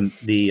treat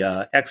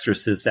the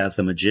exorcist as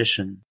a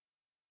magician,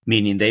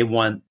 meaning they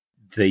want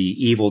the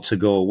evil to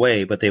go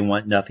away, but they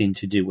want nothing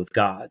to do with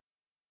God.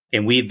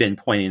 And we've been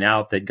pointing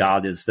out that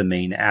God is the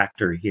main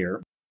actor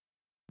here.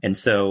 And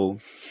so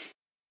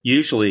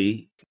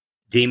usually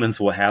demons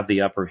will have the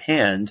upper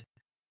hand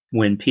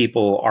when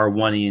people are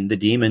wanting the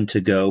demon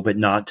to go, but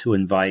not to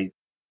invite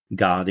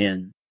God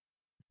in.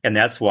 And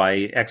that's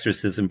why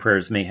exorcism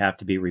prayers may have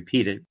to be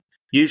repeated.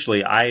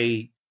 Usually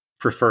I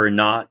prefer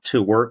not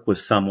to work with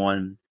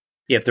someone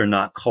if they're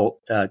not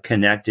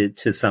connected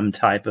to some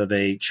type of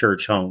a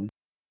church home,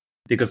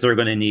 because they're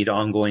going to need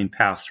ongoing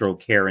pastoral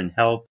care and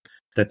help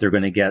that they're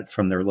going to get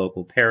from their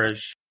local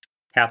parish.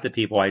 Half the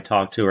people I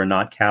talk to are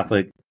not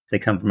Catholic. They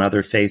come from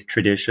other faith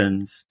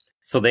traditions.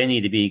 So they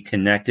need to be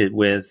connected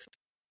with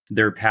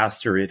their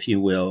pastor, if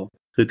you will,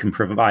 who can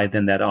provide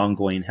them that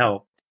ongoing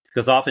help.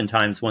 Because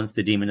oftentimes once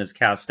the demon is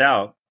cast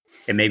out,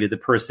 and maybe the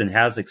person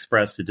has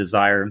expressed a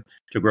desire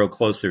to grow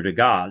closer to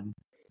God,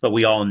 but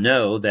we all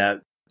know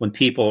that when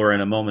people are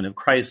in a moment of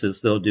crisis,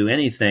 they'll do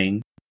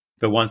anything.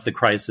 But once the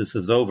crisis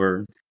is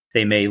over,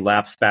 they may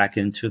lapse back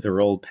into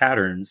their old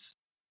patterns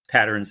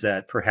patterns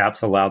that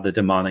perhaps allow the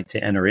demonic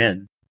to enter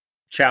in.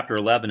 Chapter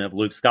 11 of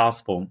Luke's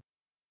Gospel,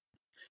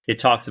 it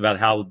talks about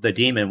how the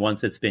demon,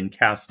 once it's been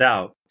cast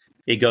out,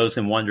 it goes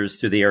and wanders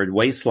through the arid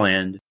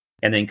wasteland,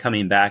 and then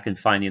coming back and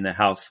finding the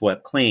house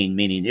swept clean,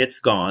 meaning it's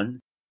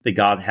gone, the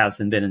God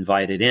hasn't been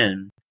invited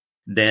in.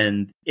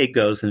 Then it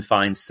goes and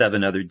finds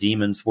 7 other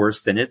demons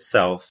worse than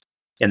itself,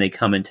 and they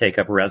come and take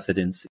up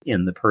residence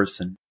in the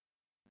person.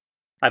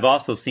 I've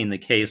also seen the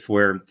case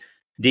where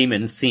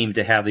demons seem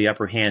to have the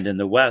upper hand in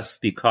the West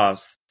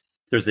because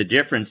there's a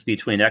difference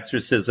between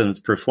exorcisms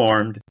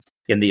performed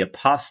in the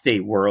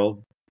apostate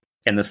world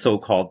and the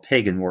so-called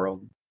pagan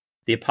world.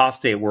 The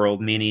apostate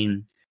world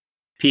meaning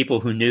people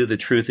who knew the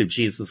truth of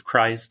Jesus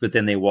Christ, but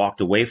then they walked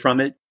away from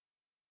it.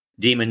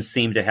 Demons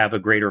seem to have a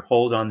greater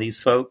hold on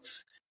these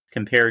folks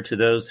compared to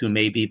those who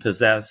may be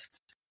possessed,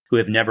 who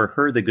have never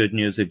heard the good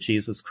news of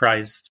Jesus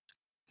Christ.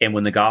 And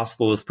when the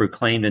gospel is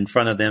proclaimed in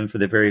front of them for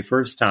the very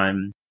first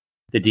time,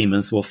 the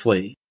demons will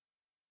flee.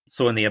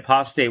 So in the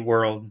apostate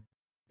world,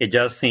 it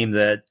does seem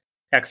that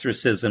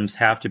exorcisms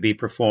have to be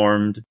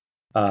performed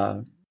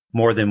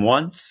more than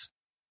once,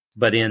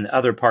 but in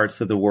other parts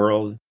of the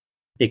world,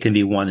 it can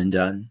be one and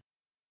done.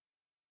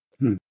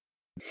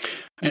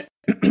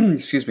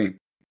 Excuse me.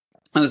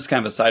 This is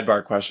kind of a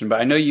sidebar question, but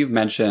I know you've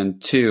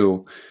mentioned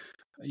too,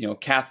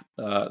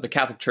 the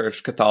Catholic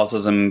Church,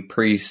 Catholicism,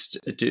 priests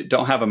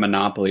don't have a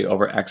monopoly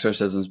over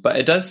exorcisms, but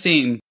it does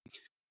seem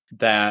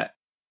that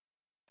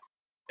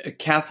the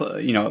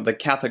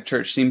Catholic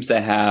Church seems to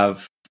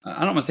have, I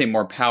don't want to say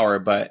more power,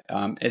 but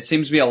it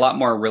seems to be a lot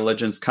more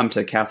religions come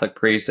to Catholic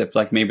priests if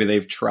maybe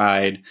they've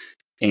tried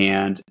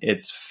and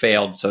it's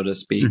failed, so to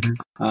speak.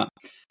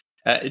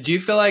 Mm-hmm. Do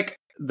you feel like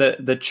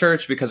the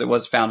church, because it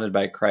was founded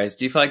by Christ,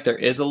 do you feel like there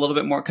is a little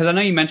bit more? Because I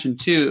know you mentioned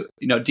too,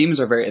 demons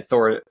are very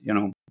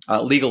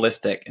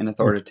legalistic and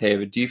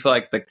authoritative. Do you feel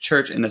like the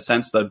church, in a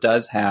sense, though,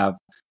 does have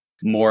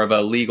more of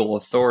a legal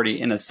authority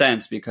in a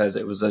sense because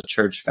it was a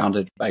church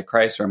founded by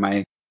Christ? Or am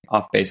I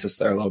off basis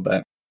there a little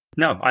bit?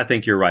 No, I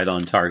think you're right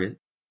on target.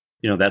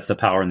 That's the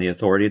power and the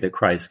authority that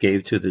Christ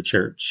gave to the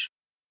church.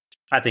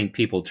 I think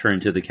people turn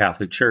to the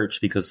Catholic Church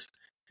because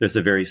there's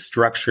a very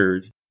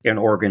structured and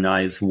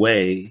organized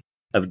way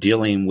of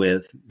dealing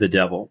with the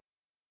devil.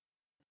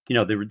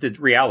 The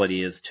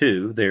reality is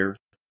too, they're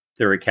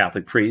a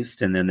Catholic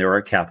priest and then there are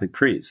a Catholic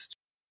priest.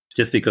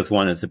 Just because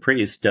one is a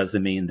priest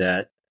doesn't mean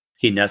that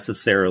he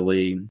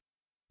necessarily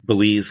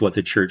believes what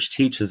the church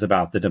teaches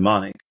about the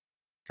demonic.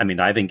 I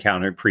mean, I've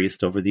encountered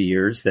priests over the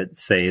years that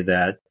say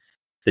that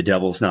the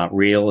devil's not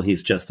real.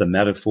 He's just a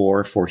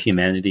metaphor for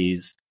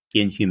humanity's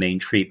inhumane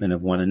treatment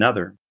of one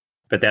another.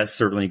 But that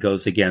certainly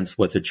goes against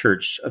what the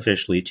church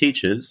officially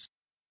teaches.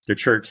 The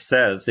church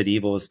says that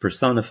evil is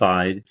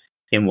personified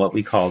in what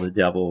we call the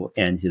devil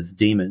and his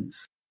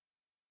demons.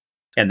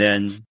 And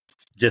then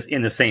just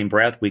in the same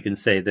breath, we can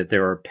say that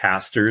there are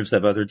pastors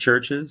of other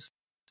churches,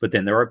 but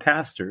then there are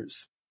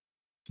pastors.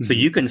 Mm-hmm. So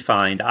you can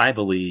find, I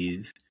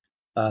believe,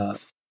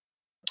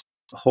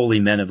 holy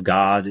men of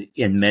God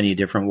in many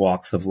different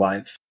walks of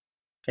life.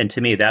 And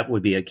to me, that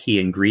would be a key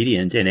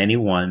ingredient in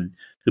anyone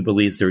who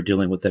believes they're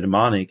dealing with the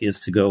demonic, is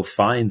to go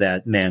find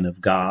that man of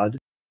God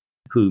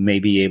who may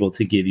be able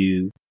to give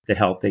you the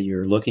help that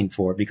you're looking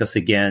for. Because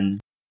again,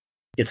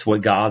 it's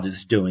what God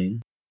is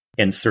doing.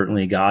 And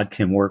certainly God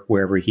can work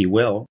wherever he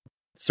will.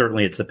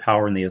 Certainly it's the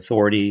power and the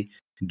authority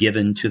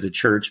given to the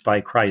church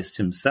by Christ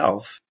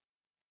himself.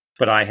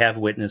 But I have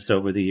witnessed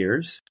over the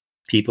years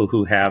people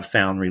who have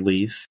found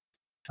relief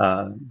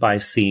by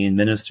seeing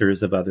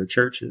ministers of other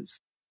churches.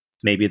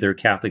 Maybe they're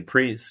Catholic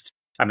priests.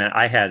 I mean,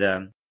 I had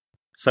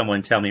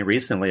someone tell me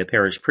recently, a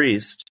parish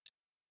priest,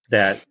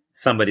 that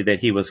somebody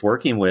that he was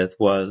working with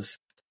was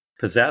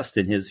possessed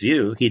in his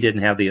view. He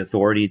didn't have the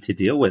authority to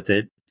deal with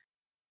it,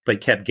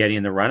 but kept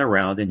getting the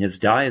runaround in his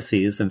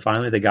diocese. And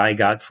finally, the guy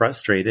got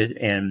frustrated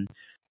and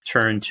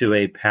turned to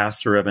a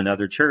pastor of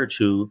another church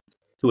who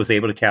was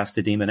able to cast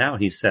the demon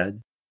out, he said.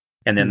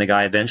 And then the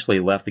guy eventually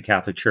left the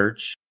Catholic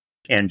Church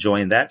and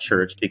joined that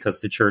church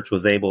because the church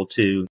was able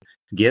to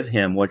give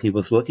him what he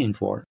was looking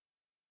for.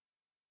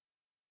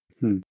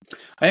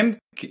 I am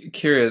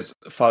curious,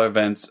 Father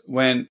Vince,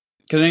 because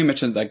I know you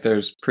mentioned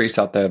there's priests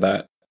out there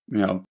that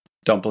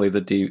don't believe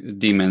the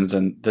demons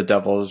and the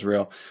devil is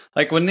real.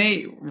 When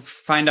they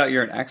find out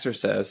you're an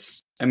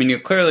exorcist, I mean,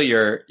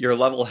 you're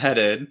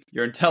level-headed,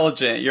 you're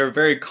intelligent, you're a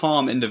very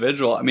calm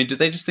individual. I mean, do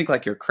they just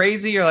think you're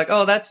crazy? You're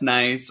oh, that's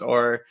nice,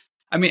 or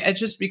I mean, it's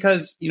just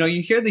because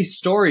you hear these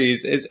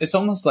stories. It's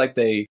almost like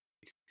they'd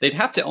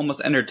have to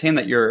almost entertain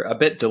that you're a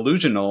bit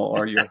delusional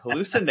or you're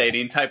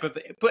hallucinating type of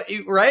thing. But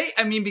right?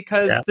 I mean,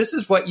 because this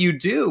is what you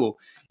do,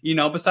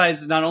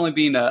 besides not only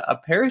being a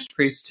parish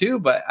priest too,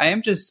 but I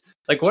am just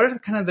what are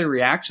kind of the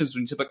reactions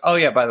when you're oh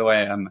yeah, by the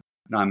way, I'm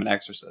an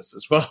exorcist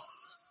as well.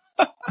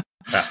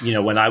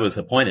 When I was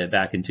appointed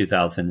back in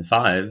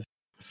 2005,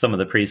 some of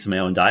the priests in my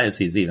own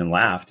diocese even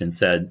laughed and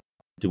said,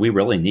 do we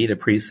really need a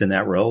priest in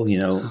that role?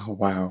 Oh,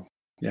 wow.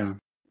 Yeah.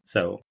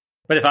 So,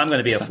 but if I'm going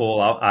to be a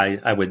fool,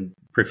 I would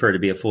prefer to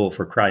be a fool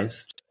for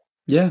Christ.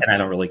 Yeah. And I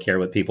don't really care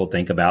what people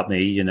think about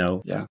me.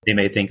 Yeah. They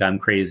may think I'm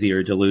crazy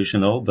or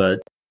delusional, but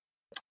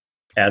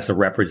as a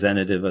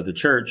representative of the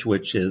church,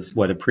 which is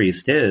what a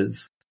priest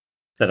is,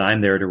 that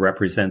I'm there to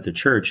represent the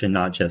church and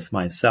not just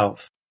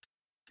myself.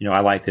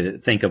 I like to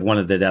think of one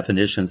of the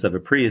definitions of a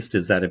priest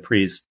is that a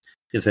priest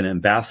is an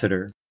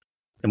ambassador.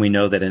 And we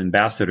know that an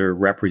ambassador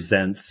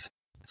represents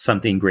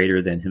something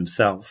greater than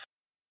himself.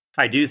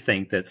 I do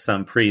think that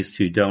some priests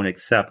who don't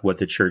accept what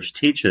the church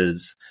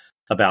teaches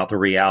about the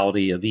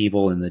reality of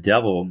evil and the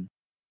devil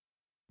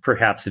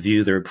perhaps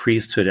view their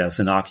priesthood as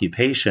an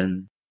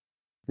occupation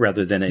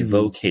rather than a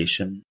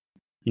vocation.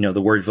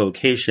 The word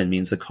vocation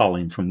means a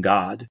calling from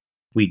God.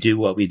 We do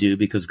what we do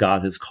because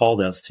God has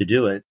called us to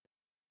do it.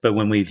 But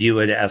when we view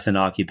it as an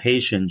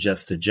occupation,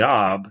 just a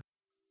job,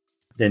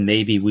 then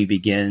maybe we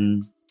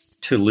begin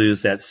to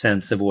lose that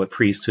sense of what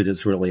priesthood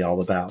is really all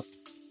about.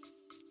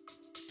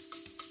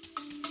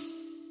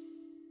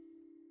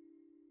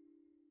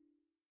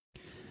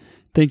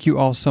 Thank you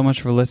all so much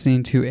for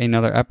listening to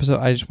another episode.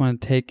 I just want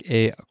to take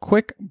a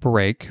quick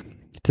break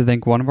to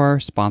thank one of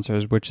our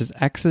sponsors, which is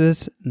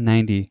Exodus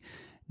 90.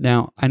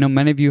 Now, I know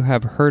many of you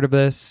have heard of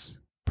this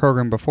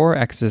program before,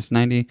 Exodus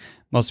 90.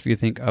 Most of you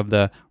think of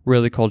the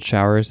really cold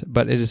showers,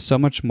 but it is so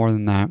much more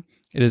than that.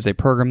 It is a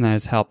program that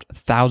has helped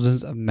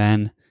thousands of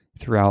men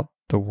throughout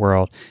the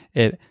world.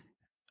 It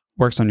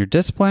works on your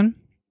discipline,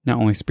 not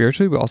only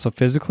spiritually, but also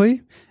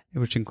physically,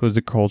 which includes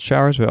the cold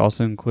showers, but it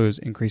also includes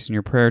increasing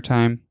your prayer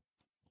time,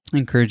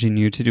 encouraging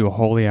you to do a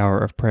holy hour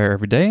of prayer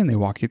every day, and they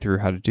walk you through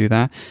how to do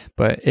that.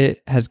 But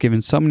it has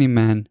given so many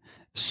men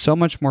so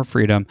much more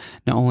freedom,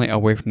 not only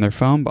away from their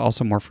phone, but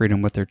also more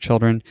freedom with their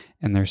children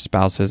and their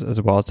spouses as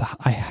well.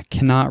 I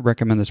cannot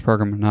recommend this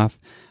program enough.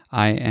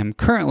 I am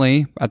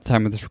currently, at the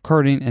time of this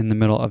recording, in the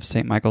middle of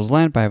St. Michael's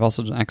Lent, but I've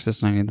also done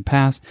Exodus 90 in the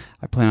past.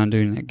 I plan on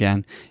doing it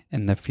again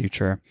in the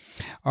future.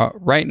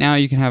 Right now,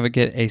 you can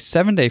get a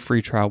 7-day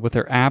free trial with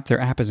their app.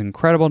 Their app is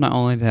incredible. Not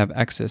only do they have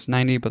Exodus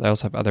 90, but they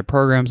also have other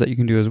programs that you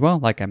can do as well.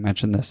 Like I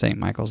mentioned, the St.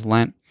 Michael's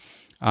Lent.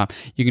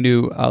 You can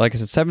do, like I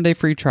said, 7-day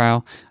free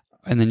trial,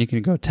 and then you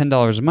can go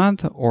 $10 a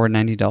month or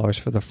 $90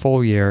 for the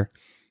full year,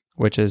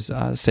 which is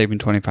saving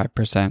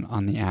 25%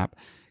 on the app.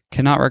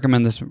 Cannot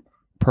recommend this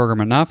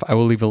program enough. I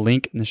will leave a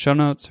link in the show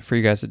notes for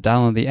you guys to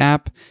download the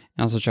app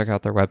and also check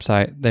out their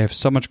website. They have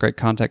so much great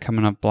content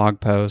coming up, blog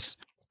posts,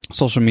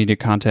 social media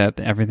content,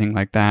 everything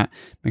like that.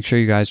 Make sure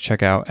you guys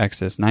check out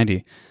Exodus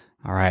 90.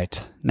 All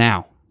right,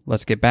 now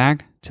let's get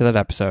back to that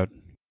episode.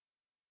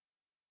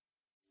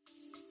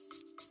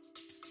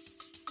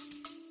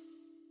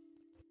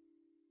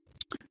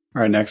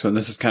 All right, next one.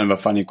 This is kind of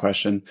a funny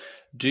question.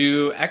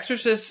 Do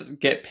exorcists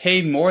get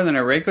paid more than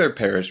a regular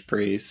parish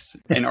priest?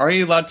 And are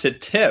you allowed to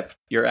tip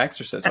your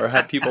exorcist or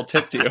have people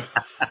tipped you?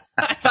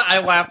 I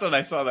laughed when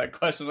I saw that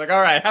question. Like,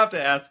 all right, I have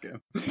to ask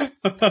him.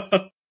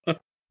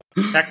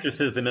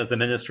 Exorcism is a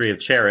ministry of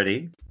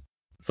charity,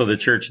 so the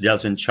church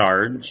doesn't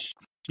charge.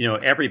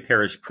 Every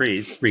parish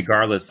priest,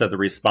 regardless of the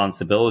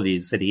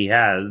responsibilities that he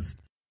has,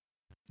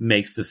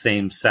 makes the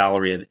same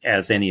salary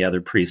as any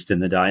other priest in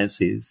the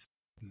diocese.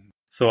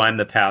 So I'm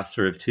the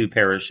pastor of 2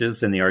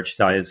 parishes in the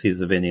Archdiocese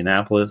of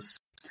Indianapolis.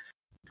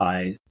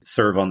 I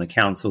serve on the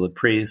Council of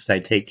Priests. I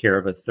take care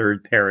of a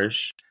 3rd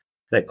parish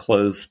that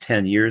closed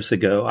 10 years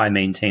ago. I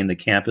maintain the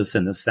campus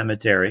and the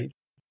cemetery.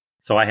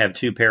 So I have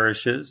 2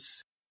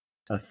 parishes,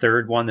 a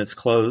 3rd one that's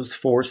closed,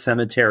 4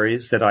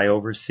 cemeteries that I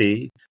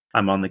oversee.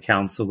 I'm on the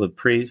Council of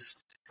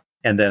Priests,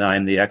 and then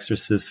I'm the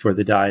exorcist for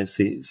the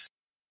diocese.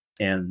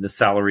 And the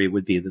salary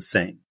would be the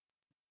same.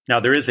 Now,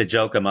 there is a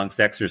joke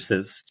amongst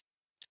exorcists.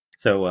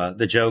 So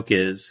the joke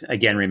is,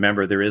 again,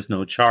 remember, there is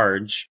no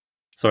charge,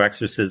 so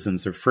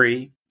exorcisms are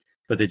free.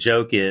 But the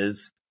joke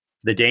is,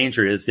 the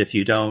danger is if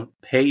you don't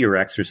pay your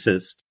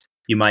exorcist,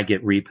 you might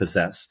get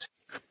repossessed.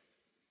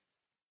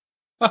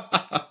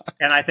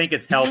 And I think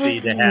it's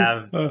healthy to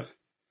have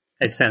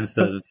a sense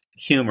of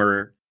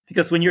humor,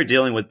 because when you're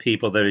dealing with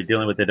people that are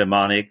dealing with the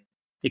demonic,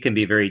 it can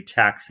be very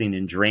taxing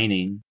and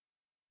draining.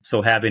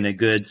 So having a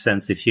good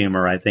sense of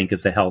humor, I think,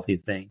 is a healthy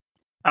thing.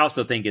 I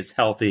also think it's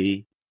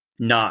healthy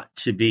not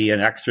to be an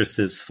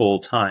exorcist full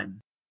time.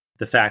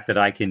 The fact that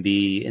I can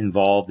be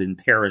involved in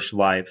parish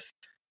life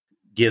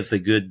gives a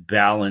good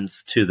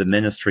balance to the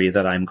ministry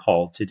that I'm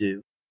called to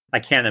do. I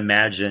can't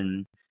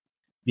imagine,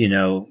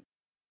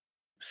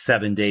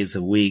 7 days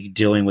a week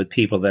dealing with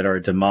people that are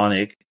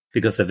demonic,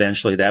 because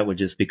eventually that would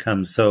just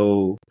become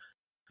so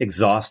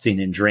exhausting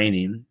and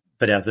draining.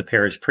 But as a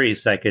parish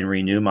priest, I can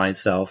renew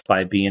myself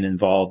by being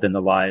involved in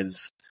the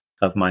lives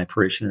of my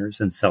parishioners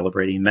and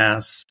celebrating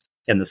Mass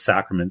and the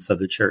sacraments of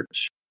the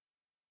church.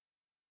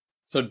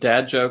 So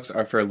dad jokes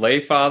are for lay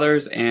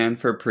fathers and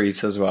for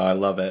priests as well. I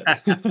love it.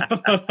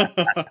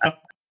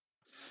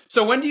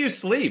 So when do you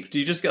sleep? Do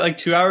you just get like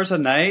 2 hours a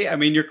night? I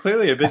mean, you're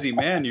clearly a busy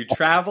man. You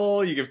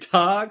travel, you give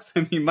talks.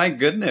 I mean, my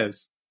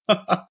goodness.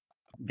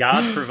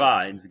 God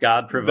provides.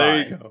 God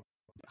provides. There you go.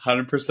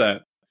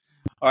 100%.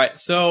 All right.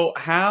 So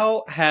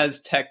how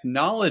has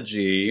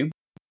technology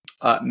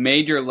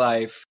made your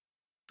life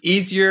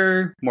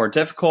easier, more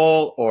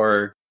difficult,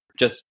 or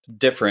just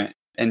different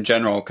in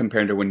general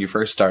compared to when you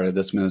first started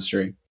this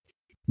ministry?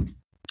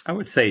 I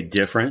would say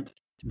different.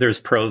 There's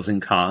pros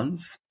and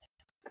cons.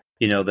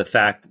 The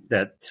fact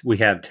that we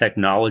have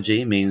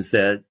technology means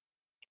that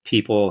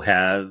people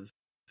have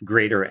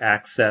greater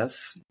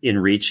access in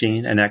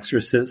reaching an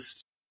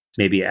exorcist,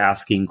 maybe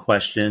asking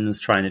questions,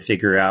 trying to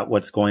figure out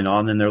what's going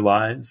on in their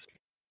lives.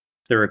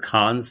 There are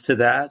cons to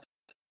that.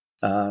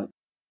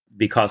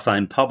 Because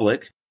I'm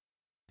public,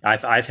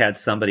 I've had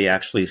somebody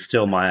actually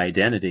steal my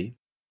identity,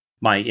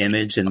 my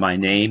image and my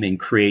name, and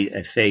create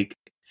a fake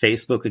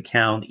Facebook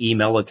account,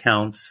 email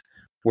accounts,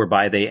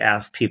 whereby they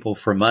ask people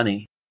for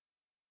money.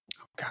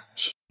 Oh,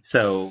 gosh.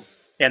 So,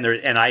 and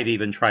I've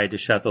even tried to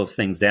shut those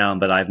things down,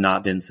 but I've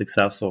not been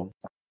successful.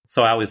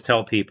 So I always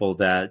tell people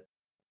that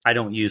I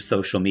don't use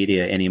social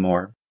media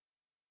anymore.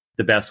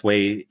 The best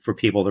way for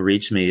people to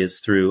reach me is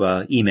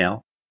through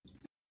email.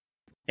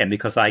 And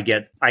because I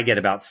get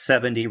about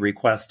 70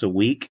 requests a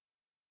week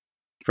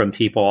from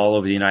people all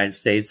over the United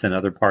States and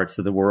other parts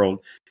of the world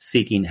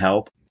seeking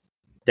help,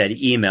 that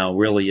email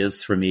really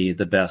is for me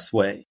the best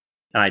way.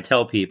 And I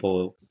tell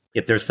people,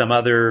 if there's some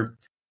other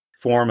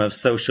form of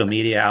social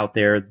media out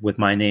there with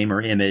my name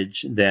or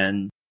image,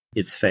 then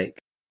it's fake.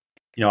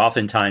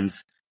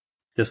 Oftentimes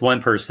this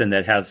one person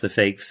that has the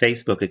fake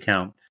Facebook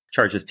account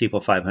charges people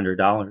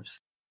 $500,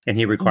 and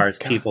he requires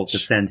people to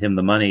send him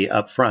the money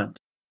up front.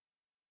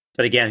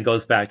 But again, it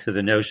goes back to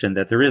the notion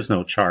that there is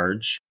no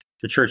charge.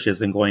 The church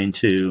isn't going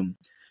to,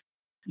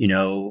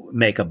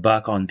 make a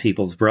buck on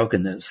people's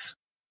brokenness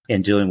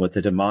and dealing with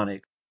the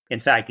demonic. In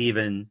fact,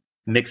 even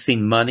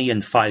mixing money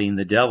and fighting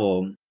the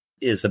devil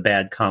is a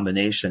bad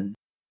combination,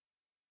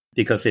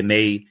 because it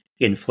may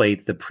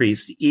inflate the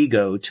priest's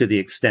ego to the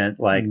extent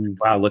like,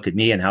 wow, look at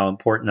me and how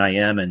important I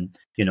am. And,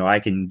 I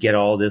can get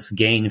all this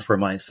gain for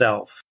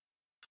myself.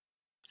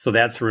 So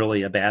that's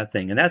really a bad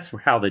thing. And that's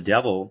how the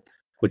devil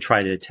would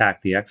try to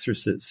attack the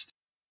exorcist,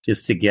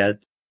 is to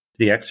get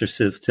the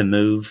exorcist to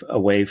move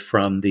away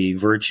from the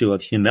virtue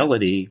of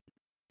humility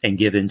and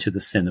give into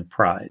the sin of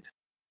pride.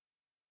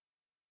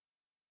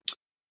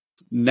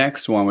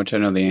 Next one, which I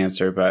know the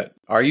answer, but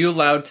are you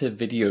allowed to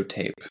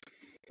videotape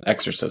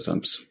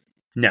exorcisms?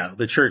 No,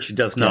 the church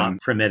does not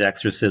permit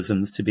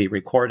exorcisms to be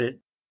recorded.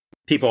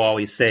 People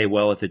always say,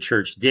 well, if the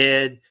church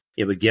did,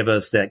 it would give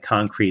us that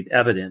concrete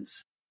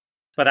evidence.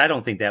 But I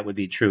don't think that would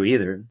be true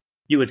either.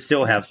 You would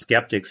still have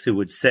skeptics who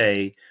would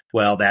say,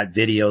 well, that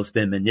video's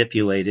been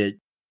manipulated,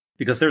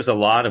 because there's a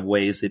lot of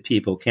ways that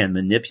people can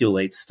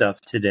manipulate stuff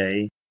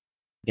today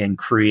and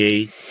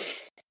create,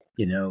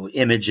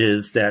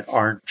 images that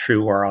aren't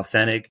true or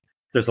authentic.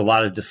 There's a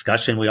lot of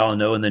discussion we all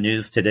know in the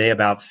news today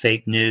about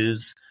fake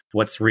news,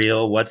 what's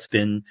real, what's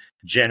been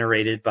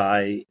generated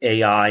by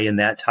AI and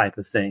that type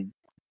of thing.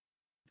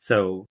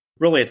 So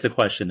really, it's a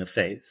question of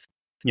faith.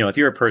 If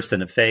you're a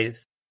person of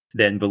faith,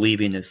 then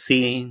believing is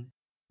seeing.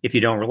 If you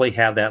don't really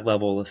have that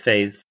level of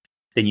faith,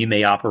 then you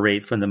may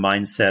operate from the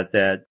mindset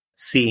that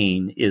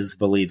seeing is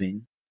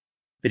believing.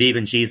 But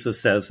even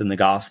Jesus says in the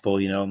gospel,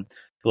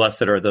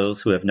 blessed are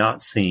those who have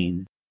not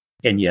seen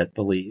and yet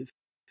believe.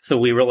 So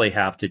we really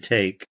have to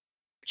take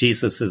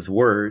Jesus's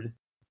word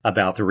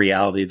about the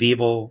reality of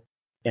evil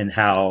and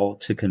how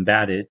to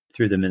combat it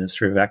through the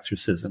ministry of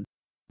exorcism.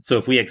 So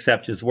if we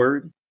accept his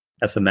word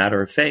as a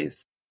matter of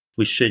faith,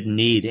 we shouldn't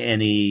need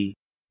any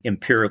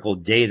empirical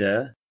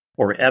data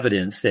or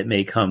evidence that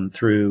may come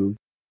through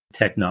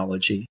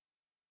technology.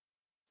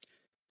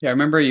 Yeah, I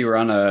remember you were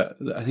on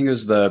I think it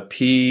was the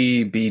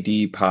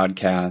PBD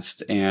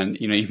podcast, and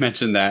you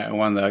mentioned that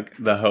one of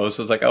the hosts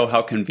was like, "Oh,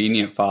 how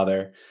convenient,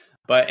 Father."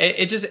 But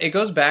it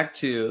goes back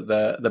to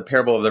the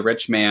parable of the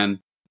rich man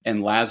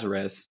and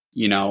Lazarus,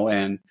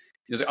 and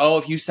he was like,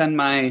 "Oh,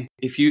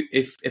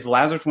 if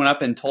Lazarus went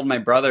up and told my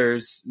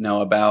brothers,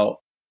 about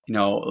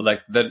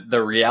like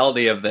the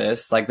reality of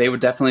this, like they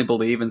would definitely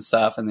believe and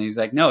stuff." And then he's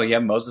like, "No, you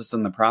have Moses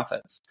and the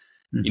prophets."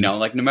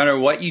 Like no matter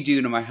what you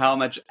do, no matter how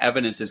much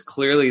evidence is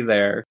clearly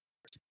there,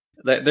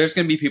 there's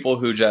going to be people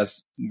who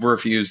just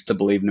refuse to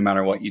believe no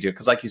matter what you do.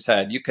 Because like you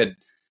said, you could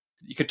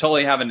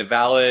totally have a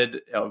valid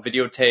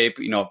videotape,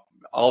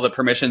 all the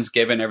permissions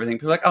given, everything.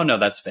 People are like, oh no,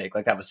 that's fake.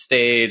 Like that was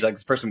staged. Like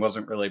this person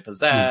wasn't really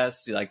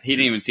possessed. Like he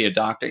didn't even see a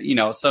doctor,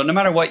 So no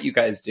matter what you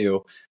guys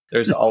do,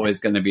 there's always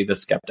going to be the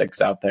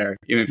skeptics out there,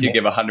 even if you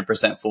give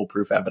 100%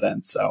 foolproof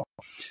evidence. So,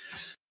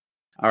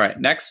 all right,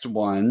 next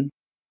one.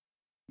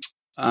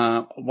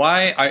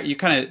 You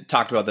kind of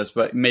talked about this,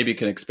 but maybe you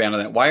can expand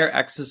on that. Why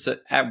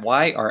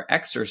are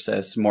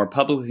exorcists more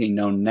publicly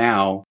known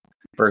now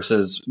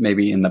versus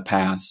maybe in the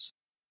past?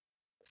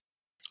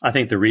 I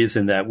think the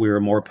reason that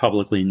we're more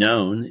publicly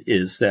known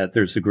is that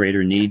there's a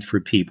greater need for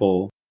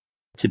people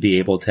to be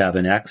able to have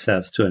an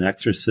access to an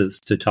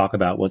exorcist to talk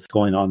about what's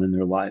going on in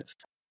their life.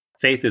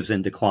 Faith is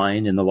in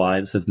decline in the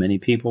lives of many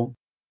people.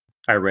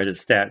 I read a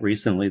stat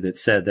recently that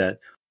said that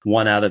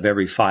 1 out of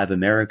every 5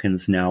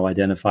 Americans now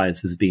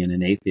identifies as being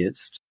an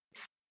atheist.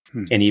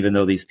 And even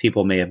though these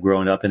people may have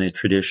grown up in a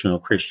traditional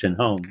Christian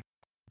home.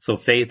 So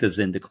faith is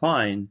in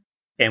decline.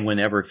 And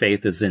whenever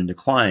faith is in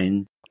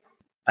decline,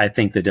 I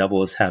think the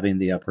devil is having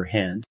the upper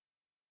hand.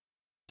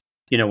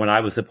 When I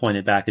was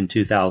appointed back in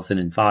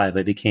 2005,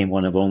 I became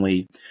one of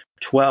only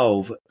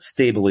 12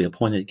 stably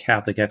appointed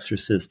Catholic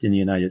exorcists in the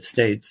United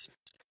States.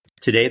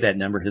 Today, that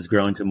number has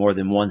grown to more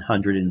than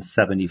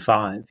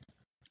 175.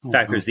 In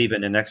fact, there's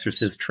even an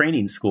exorcist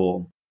training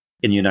school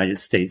in the United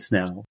States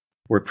now,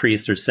 where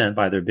priests are sent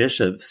by their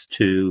bishops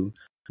to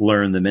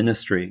learn the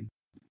ministry.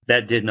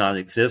 That did not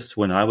exist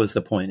when I was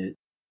appointed.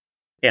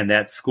 And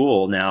that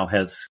school now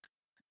has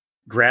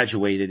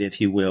graduated, if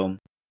you will,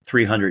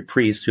 300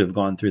 priests who have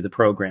gone through the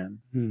program.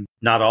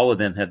 Not all of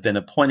them have been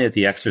appointed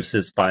the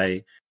exorcist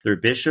by their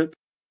bishop,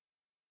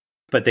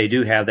 but they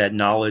do have that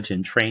knowledge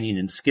and training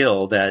and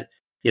skill that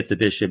if the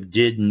bishop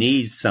did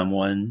need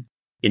someone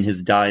in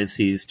his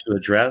diocese to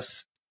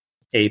address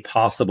a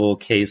possible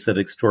case of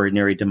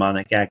extraordinary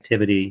demonic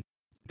activity,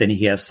 then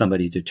he has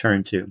somebody to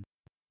turn to.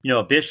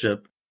 A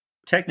bishop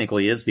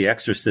technically is the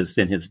exorcist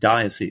in his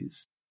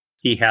diocese.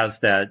 He has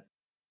that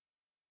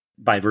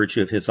by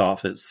virtue of his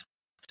office.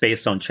 It's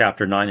based on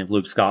chapter 9 of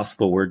Luke's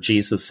Gospel, where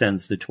Jesus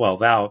sends the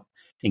 12 out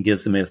and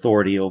gives them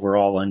authority over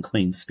all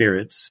unclean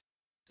spirits.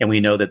 And we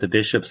know that the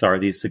bishops are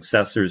these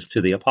successors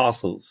to the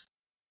apostles.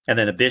 And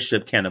then a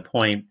bishop can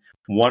appoint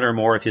one or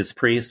more of his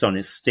priests on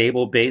a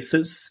stable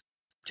basis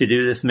to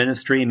do this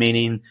ministry,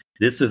 meaning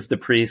this is the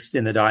priest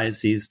in the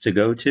diocese to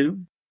go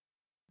to.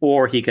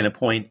 Or he can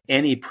appoint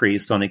any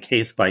priest on a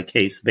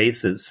case-by-case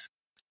basis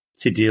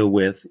to deal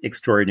with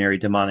extraordinary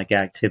demonic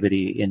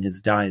activity in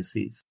his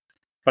diocese.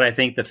 But I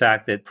think the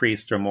fact that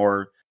priests are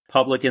more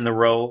public in the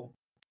role,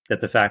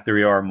 that the fact that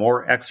there are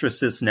more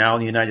exorcists now in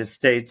the United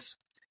States,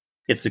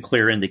 it's a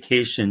clear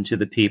indication to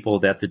the people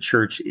that the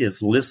church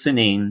is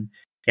listening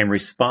and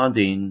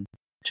responding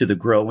to the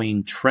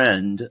growing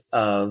trend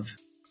of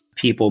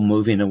people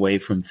moving away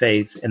from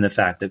faith and the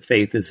fact that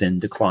faith is in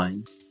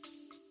decline.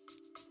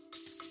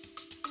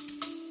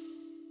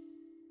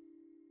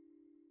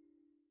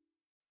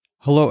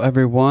 Hello,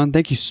 everyone.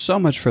 Thank you so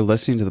much for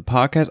listening to the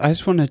podcast. I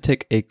just want to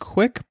take a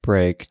quick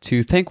break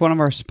to thank one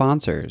of our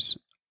sponsors,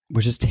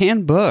 which is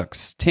Tan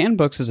Books. Tan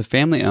Books is a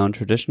family-owned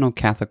traditional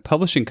Catholic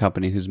publishing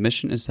company whose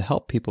mission is to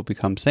help people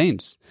become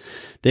saints.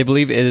 They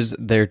believe it is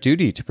their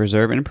duty to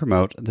preserve and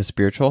promote the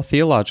spiritual,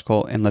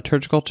 theological, and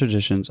liturgical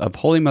traditions of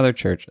Holy Mother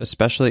Church,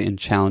 especially in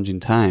challenging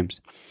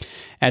times.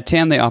 At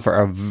Tan, they offer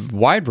a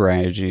wide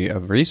variety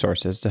of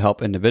resources to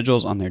help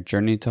individuals on their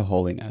journey to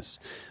holiness.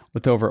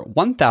 With over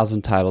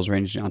 1,000 titles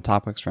ranging on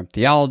topics from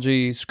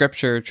theology,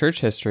 scripture, church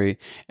history,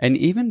 and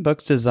even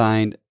books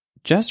designed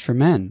just for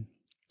men.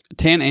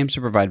 Tan aims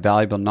to provide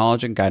valuable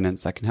knowledge and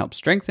guidance that can help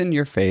strengthen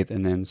your faith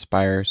and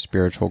inspire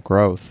spiritual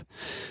growth.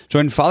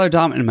 Join Father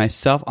Dom and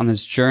myself on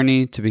this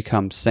journey to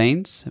become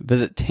saints.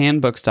 Visit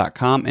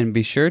tanbooks.com and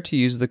be sure to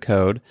use the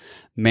code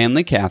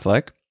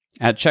MANLYCatholic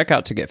at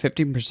checkout to get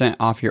 15%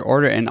 off your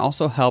order and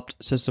also help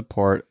to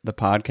support the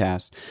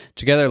podcast.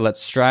 Together,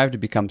 let's strive to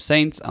become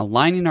saints,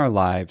 aligning our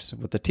lives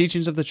with the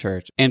teachings of the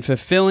Church and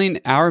fulfilling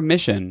our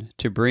mission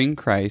to bring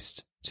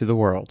Christ to the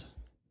world.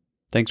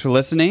 Thanks for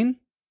listening,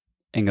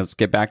 and let's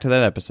get back to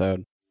that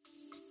episode.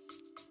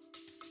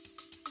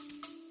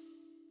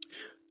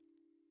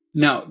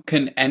 Now,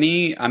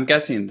 I'm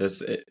guessing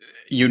this,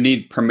 you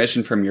need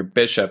permission from your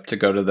bishop to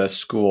go to the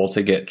school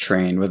to get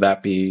trained. Would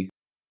that be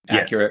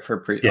accurate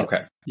for Yes. Okay.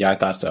 Yeah, I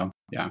thought so.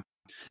 Yeah.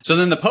 So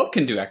then the Pope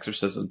can do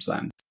exorcisms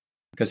then,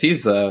 because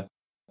he's the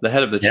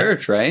head of the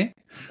church, right?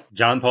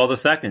 John Paul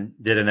II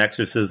did an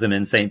exorcism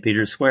in St.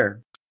 Peter's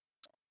Square.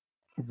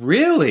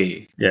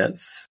 Really?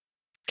 Yes.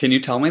 Can you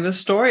tell me this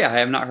story? I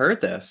have not heard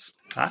this.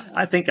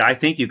 I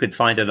think you could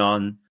find it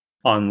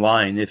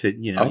online if it,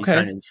 you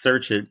kind of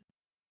search it.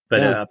 But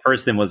a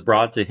person was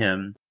brought to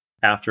him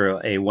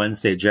after a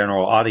Wednesday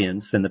general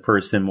audience, and the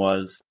person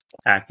was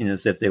acting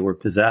as if they were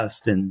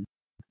possessed, and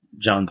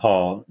John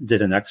Paul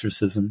did an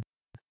exorcism.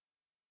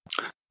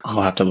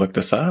 I'll have to look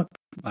this up.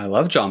 I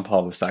love John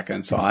Paul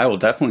II, so I will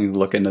definitely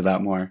look into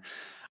that more.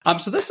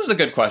 So this is a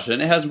good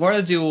question. It has more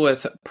to do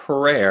with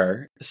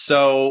prayer.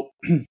 So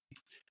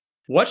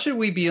what should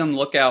we be on the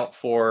lookout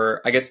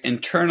for, I guess,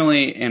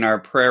 internally in our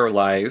prayer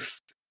life,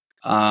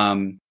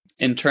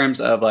 in terms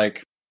of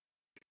like,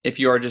 if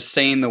you are just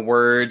saying the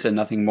words and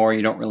nothing more,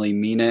 you don't really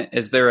mean it.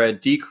 Is there a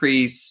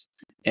decrease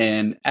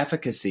in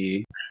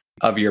efficacy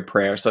of your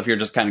prayer? So if you're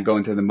just kind of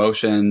going through the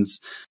motions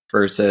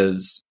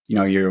versus,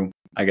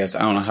 I guess,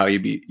 I don't know how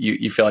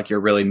you feel like you're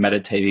really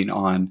meditating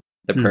on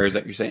the prayers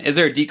that you're saying. Is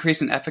there a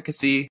decrease in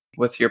efficacy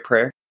with your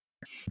prayer?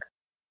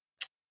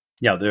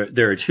 Yeah,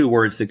 there are two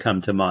words that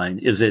come to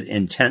mind. Is it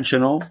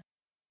intentional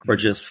or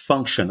just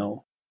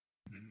functional?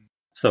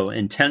 So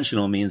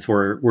intentional means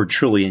we're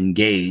truly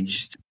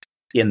engaged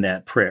in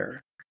that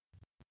prayer.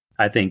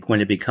 I think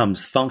when it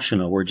becomes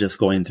functional, we're just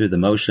going through the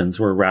motions,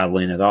 we're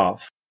rattling it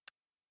off.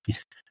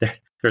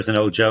 There's an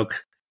old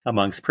joke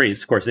amongst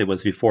priests. Of course, it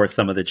was before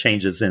some of the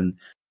changes in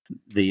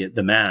the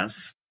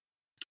Mass.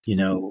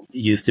 It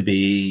used to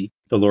be,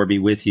 the Lord be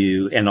with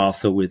you and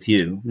also with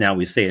you. Now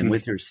we say, and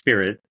with your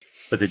spirit.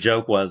 But the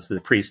joke was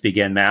the priest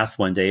began Mass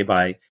one day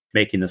by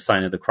making the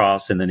sign of the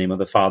cross in the name of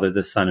the Father,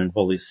 the Son, and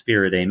Holy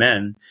Spirit.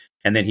 Amen.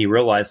 And then he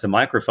realized the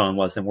microphone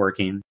wasn't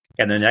working.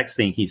 And the next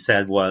thing he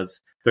said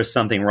was, there's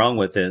something wrong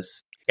with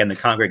this. And the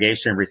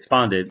congregation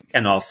responded,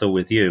 and also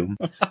with you.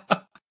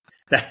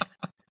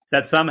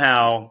 that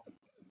somehow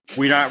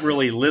we're not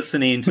really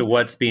listening to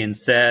what's being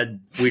said.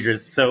 We're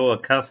just so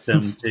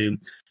accustomed to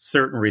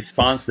certain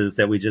responses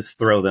that we just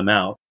throw them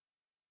out.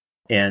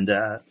 And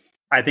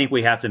I think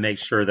we have to make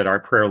sure that our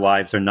prayer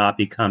lives are not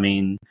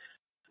becoming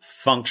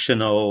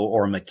functional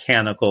or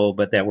mechanical,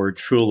 but that we're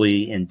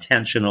truly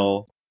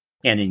intentional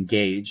and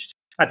engaged.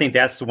 I think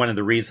that's one of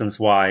the reasons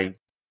why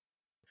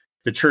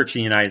the church in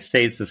the United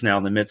States is now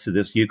in the midst of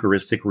this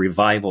Eucharistic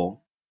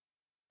revival.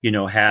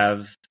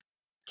 Have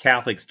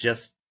Catholics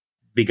just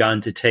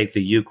begun to take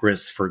the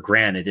Eucharist for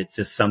granted? It's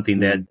just something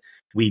that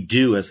we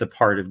do as a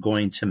part of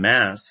going to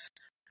Mass,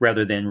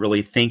 rather than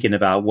really thinking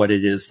about what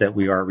it is that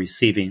we are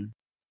receiving.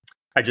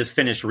 I just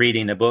finished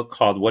reading a book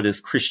called What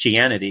is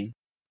Christianity?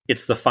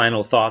 It's the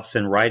final thoughts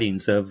and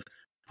writings of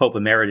Pope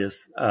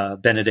Emeritus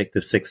Benedict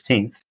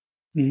XVI.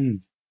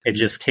 It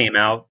just came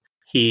out.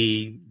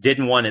 He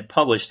didn't want it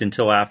published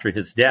until after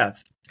his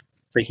death,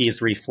 but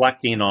he's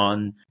reflecting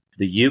on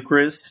the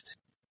Eucharist,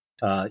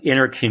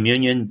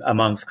 intercommunion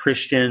amongst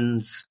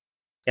Christians,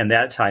 and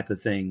that type of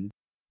thing.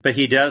 But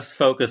he does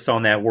focus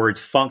on that word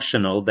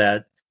functional,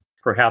 that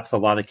perhaps a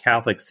lot of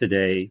Catholics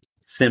today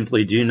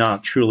simply do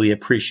not truly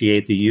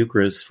appreciate the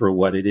Eucharist for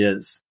what it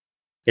is.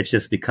 It's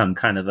just become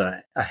kind of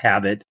a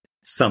habit,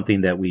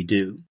 something that we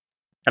do.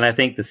 And I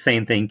think the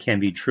same thing can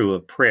be true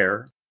of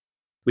prayer.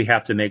 We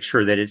have to make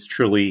sure that it's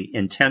truly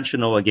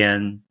intentional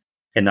again,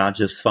 and not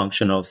just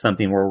functional,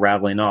 something we're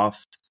rattling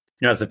off.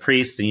 As a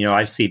priest,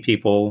 I see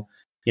people,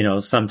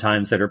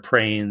 sometimes that are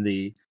praying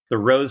the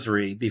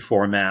rosary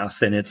before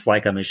Mass, and it's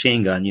like a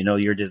machine gun.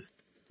 You're just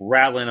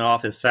rattling it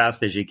off as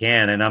fast as you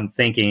can. And I'm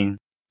thinking,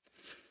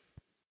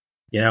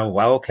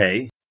 well,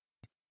 okay,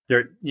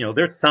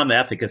 there's some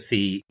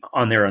efficacy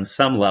on there on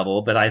some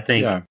level, but I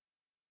think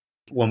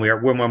when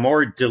we're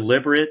more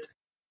deliberate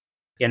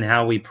in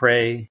how we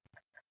pray,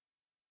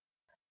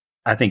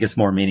 I think it's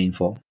more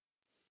meaningful.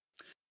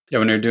 Yeah,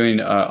 when you're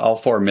doing all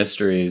four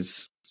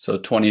mysteries, so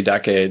 20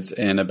 decades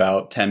in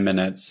about 10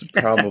 minutes,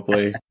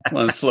 probably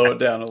want to slow it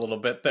down a little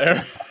bit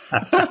there.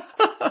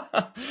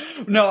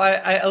 No,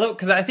 I love,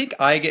 because I think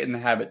I get in the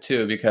habit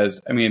too,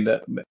 because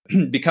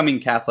becoming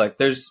Catholic,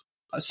 there's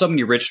so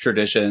many rich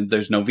traditions.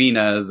 There's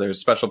novenas, there's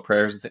special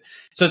prayers.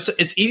 So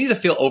it's easy to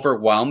feel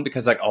overwhelmed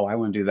because I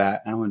want to do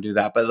that, I want to do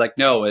that. But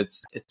no,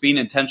 it's being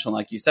intentional,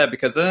 like you said,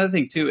 because another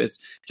thing too is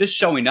just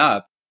showing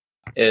up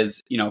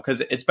is, because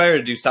it's better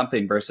to do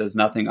something versus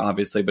nothing,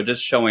 obviously, but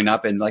just showing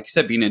up and, like you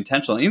said, being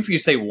intentional. Even if you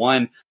say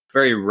one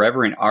very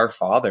reverent Our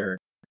Father,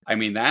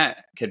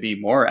 that could be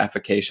more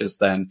efficacious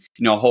than,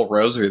 a whole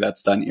rosary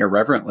that's done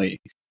irreverently,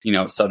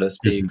 so to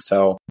speak. Mm-hmm.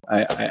 So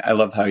I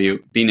love how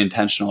being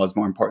intentional is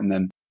more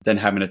important than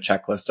having a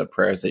checklist of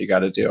prayers that you got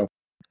to do.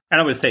 And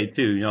I would say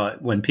too,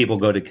 when people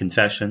go to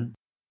confession,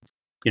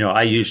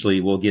 I usually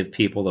will give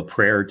people a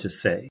prayer to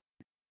say,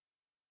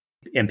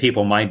 and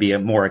people might be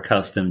more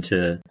accustomed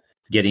to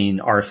getting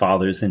Our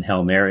Fathers and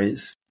Hail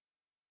Marys.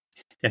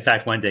 In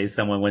fact, one day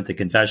someone went to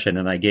confession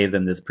and I gave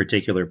them this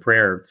particular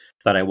prayer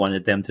that I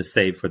wanted them to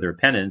say for their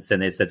penance.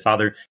 And they said,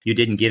 "Father, you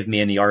didn't give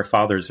me any Our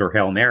Fathers or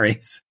Hail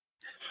Marys."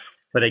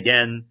 But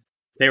again,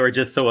 they were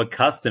just so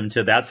accustomed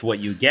to that's what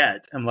you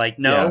get. I'm like,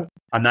 no,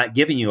 I'm not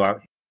giving you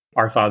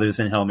Our Fathers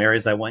and Hail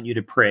Marys. I want you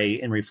to pray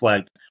and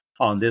reflect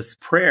on this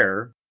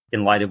prayer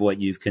in light of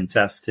what you've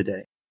confessed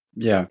today.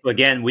 Yeah. So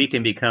again, we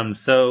can become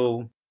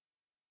so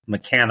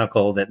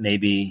mechanical that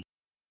maybe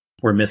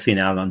we're missing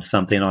out on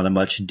something on a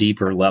much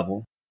deeper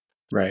level.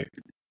 Right.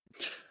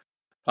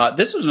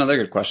 This was another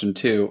good question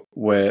too,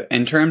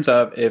 in terms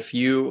of if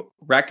you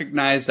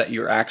recognize that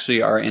you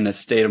actually are in a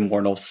state of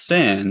mortal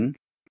sin,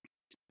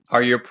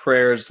 are your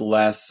prayers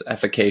less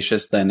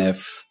efficacious than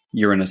if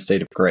you're in a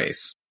state of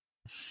grace?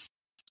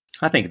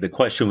 I think the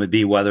question would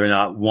be whether or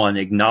not one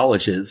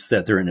acknowledges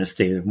that they're in a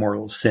state of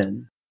mortal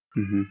sin.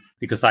 Mm-hmm.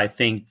 Because I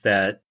think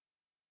that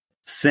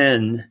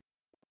sin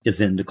is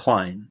in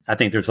decline. I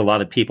think there's a lot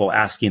of people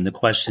asking the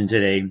question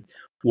today,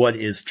 what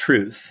is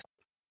truth?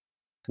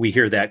 We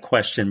hear that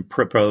question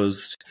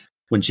proposed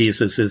when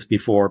Jesus is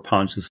before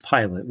Pontius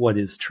Pilate. What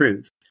is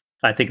truth?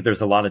 I think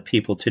there's a lot of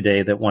people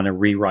today that want to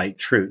rewrite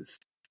truth.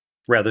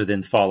 Rather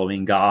than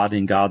following God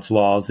and God's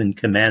laws and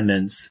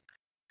commandments,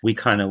 we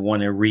kind of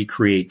want to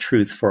recreate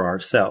truth for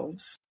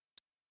ourselves.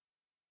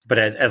 But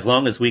as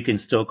long as we can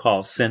still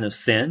call sin a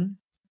sin,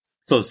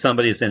 so if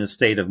somebody is in a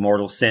state of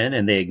mortal sin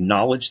and they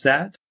acknowledge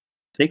that,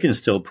 they can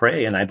still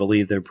pray, and I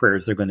believe their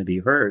prayers are going to be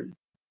heard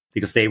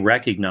because they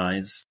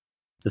recognize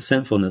the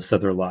sinfulness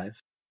of their life.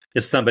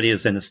 If somebody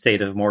is in a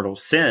state of mortal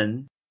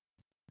sin,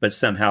 but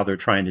somehow they're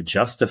trying to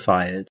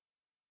justify it,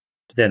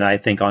 then I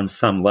think on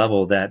some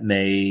level that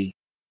may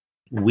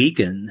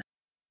weaken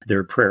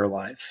their prayer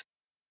life.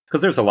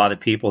 Because there's a lot of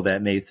people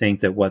that may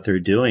think that what they're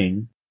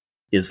doing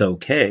is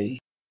okay,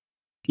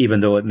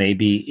 even though it may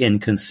be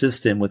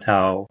inconsistent with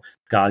how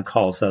God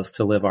calls us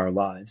to live our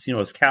lives.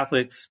 As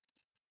Catholics,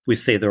 we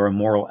say there are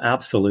moral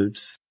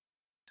absolutes,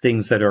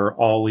 things that are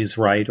always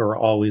right or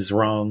always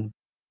wrong.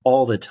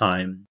 all the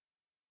time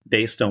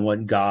based on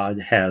what God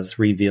has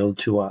revealed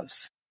to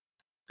us.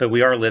 But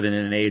we are living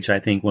in an age, I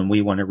think, when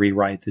we want to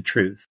rewrite the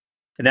truth.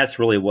 And that's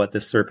really what the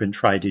serpent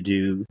tried to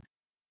do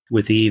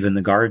with Eve in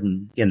the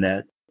garden in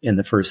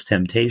the first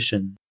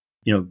temptation.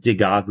 Did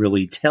God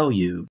really tell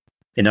you?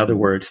 In other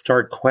words,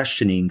 start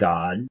questioning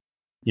God.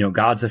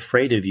 God's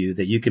afraid of you,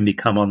 that you can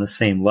become on the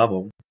same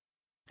level.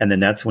 And then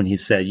that's when he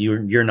said,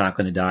 you're not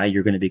going to die.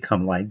 You're going to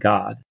become like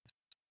God.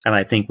 And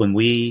I think when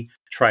we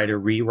try to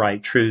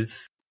rewrite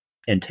truth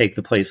and take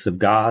the place of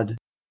God,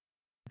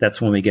 that's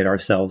when we get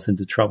ourselves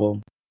into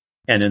trouble.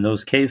 And in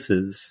those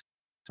cases,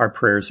 our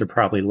prayers are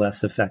probably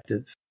less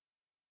effective.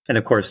 And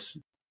of course,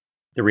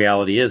 the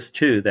reality is,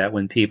 too, that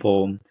when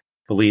people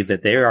believe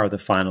that they are the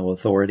final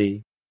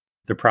authority,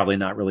 they're probably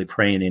not really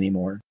praying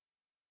anymore.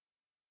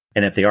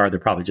 And if they are, they're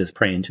probably just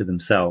praying to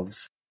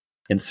themselves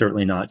and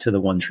certainly not to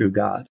the one true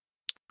God.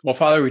 Well,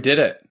 Father, we did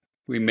it.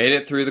 We made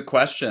it through the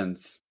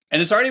questions.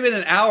 And it's already been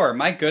an hour.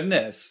 My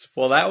goodness.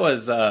 Well, that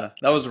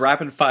was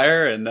rapid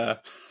fire and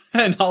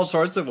in all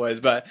sorts of ways.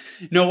 But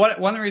one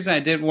of the reasons I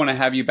did want to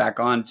have you back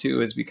on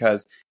too is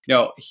because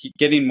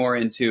getting more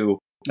into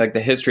like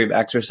the history of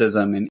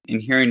exorcism and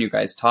hearing you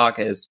guys talk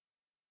is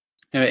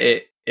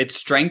it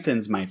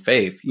strengthens my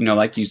faith.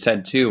 Like you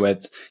said too,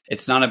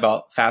 it's not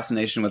about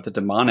fascination with the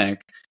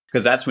demonic,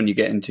 because that's when you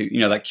get into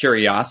that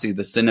curiosity,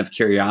 the sin of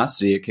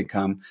curiosity. It could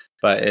come.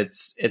 But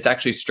it's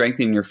actually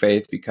strengthening your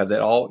faith, because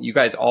you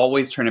guys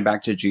always turn it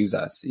back to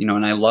Jesus,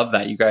 and I love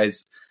that you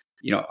guys,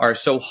 are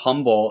so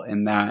humble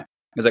in that.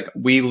 It's like,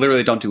 we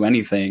literally don't do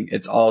anything.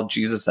 It's all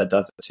Jesus that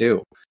does it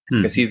too,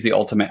 because he's the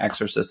ultimate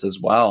exorcist as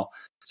well.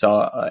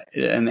 So,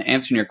 and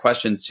answering your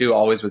questions too,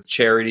 always with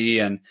charity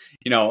and,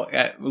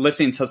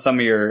 listening to some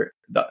of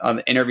on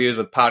the interviews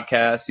with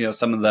podcasts,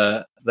 some of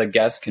the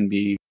guests can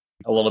be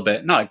a little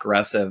bit, not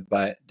aggressive,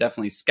 but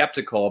definitely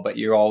skeptical, but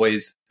you're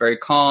always very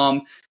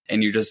calm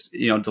and you just,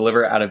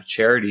 deliver out of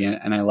charity.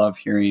 And I love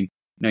hearing,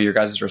 your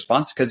guys'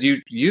 response, because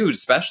you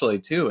especially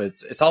too,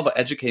 it's all about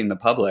educating the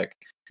public.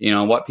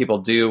 What people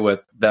do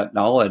with that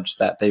knowledge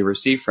that they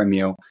receive from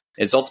you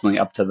is ultimately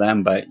up to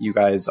them, but you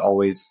guys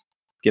always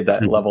give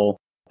that level,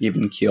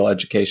 even keel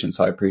education.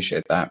 So I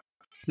appreciate that.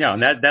 Yeah.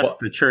 And that's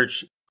the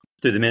church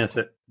through the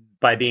ministry,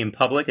 by being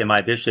public, and my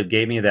bishop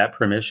gave me that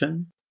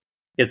permission.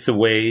 It's a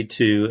way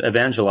to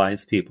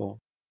evangelize people.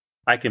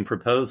 I can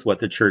propose what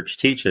the church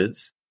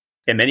teaches,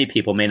 and many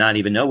people may not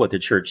even know what the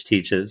church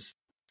teaches,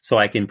 so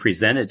I can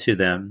present it to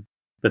them.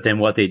 But then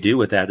what they do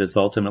with that is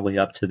ultimately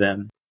up to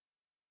them.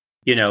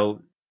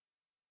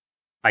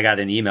 I got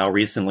an email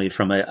recently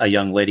from a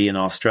young lady in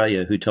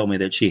Australia who told me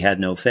that she had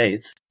no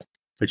faith,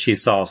 but she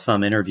saw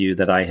some interview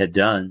that I had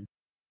done,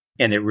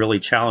 and it really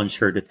challenged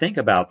her to think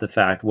about the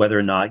fact whether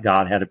or not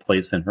God had a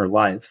place in her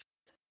life.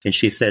 And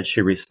she said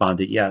she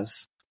responded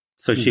yes.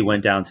 So she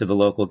went down to the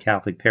local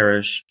Catholic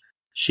parish.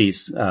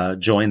 She's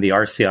joined the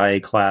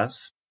RCIA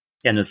class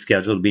and is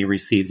scheduled to be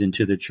received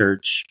into the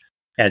church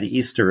at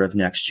Easter of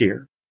next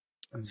year.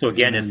 So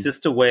again, it's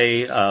just a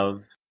way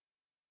of,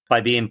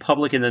 by being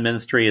public in the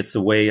ministry, it's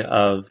a way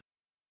of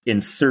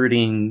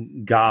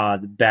inserting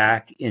God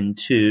back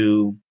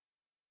into,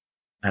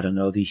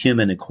 the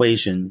human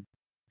equation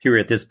here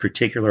at this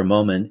particular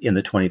moment in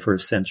the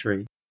 21st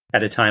century,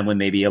 at a time when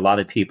maybe a lot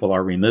of people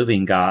are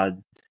removing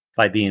God.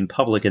 By being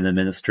public in the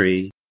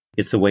ministry,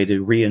 it's a way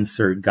to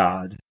reinsert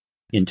God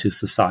into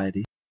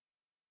society.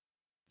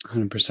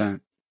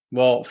 100%.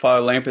 Well,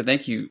 Father Lampert,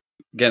 thank you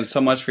again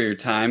so much for your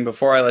time.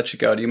 Before I let you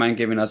go, do you mind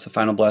giving us a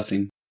final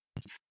blessing?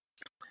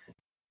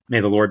 May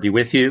the Lord be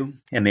with you,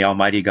 and may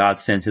Almighty God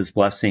send his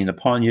blessing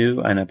upon you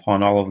and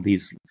upon all of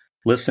these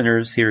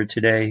listeners here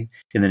today.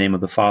 In the name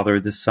of the Father,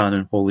 the Son,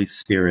 and Holy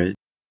Spirit.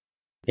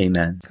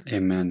 Amen.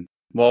 Amen.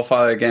 Well,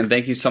 Father, again,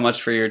 thank you so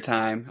much for your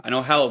time. I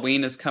know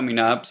Halloween is coming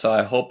up, so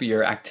I hope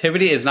your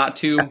activity is not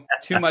too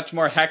much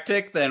more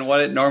hectic than what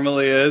it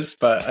normally is.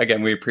 But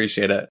again, we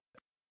appreciate it.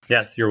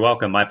 Yes, you're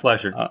welcome. My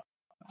pleasure. All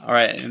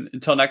right. And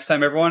until next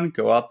time, everyone,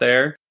 go out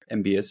there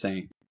and be a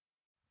saint.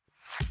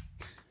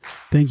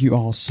 Thank you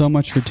all so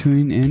much for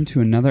tuning in to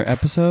another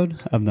episode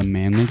of The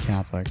Manly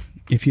Catholic.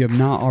 If you have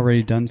not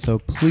already done so,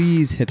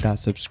 please hit that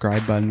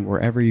subscribe button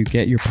wherever you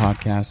get your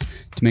podcasts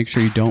to make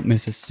sure you don't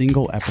miss a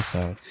single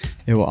episode.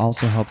 It will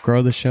also help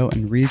grow the show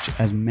and reach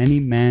as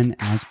many men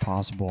as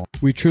possible.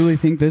 We truly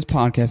think this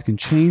podcast can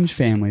change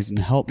families and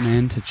help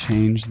men to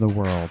change the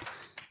world.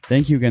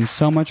 Thank you again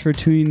so much for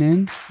tuning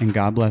in, and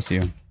God bless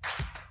you.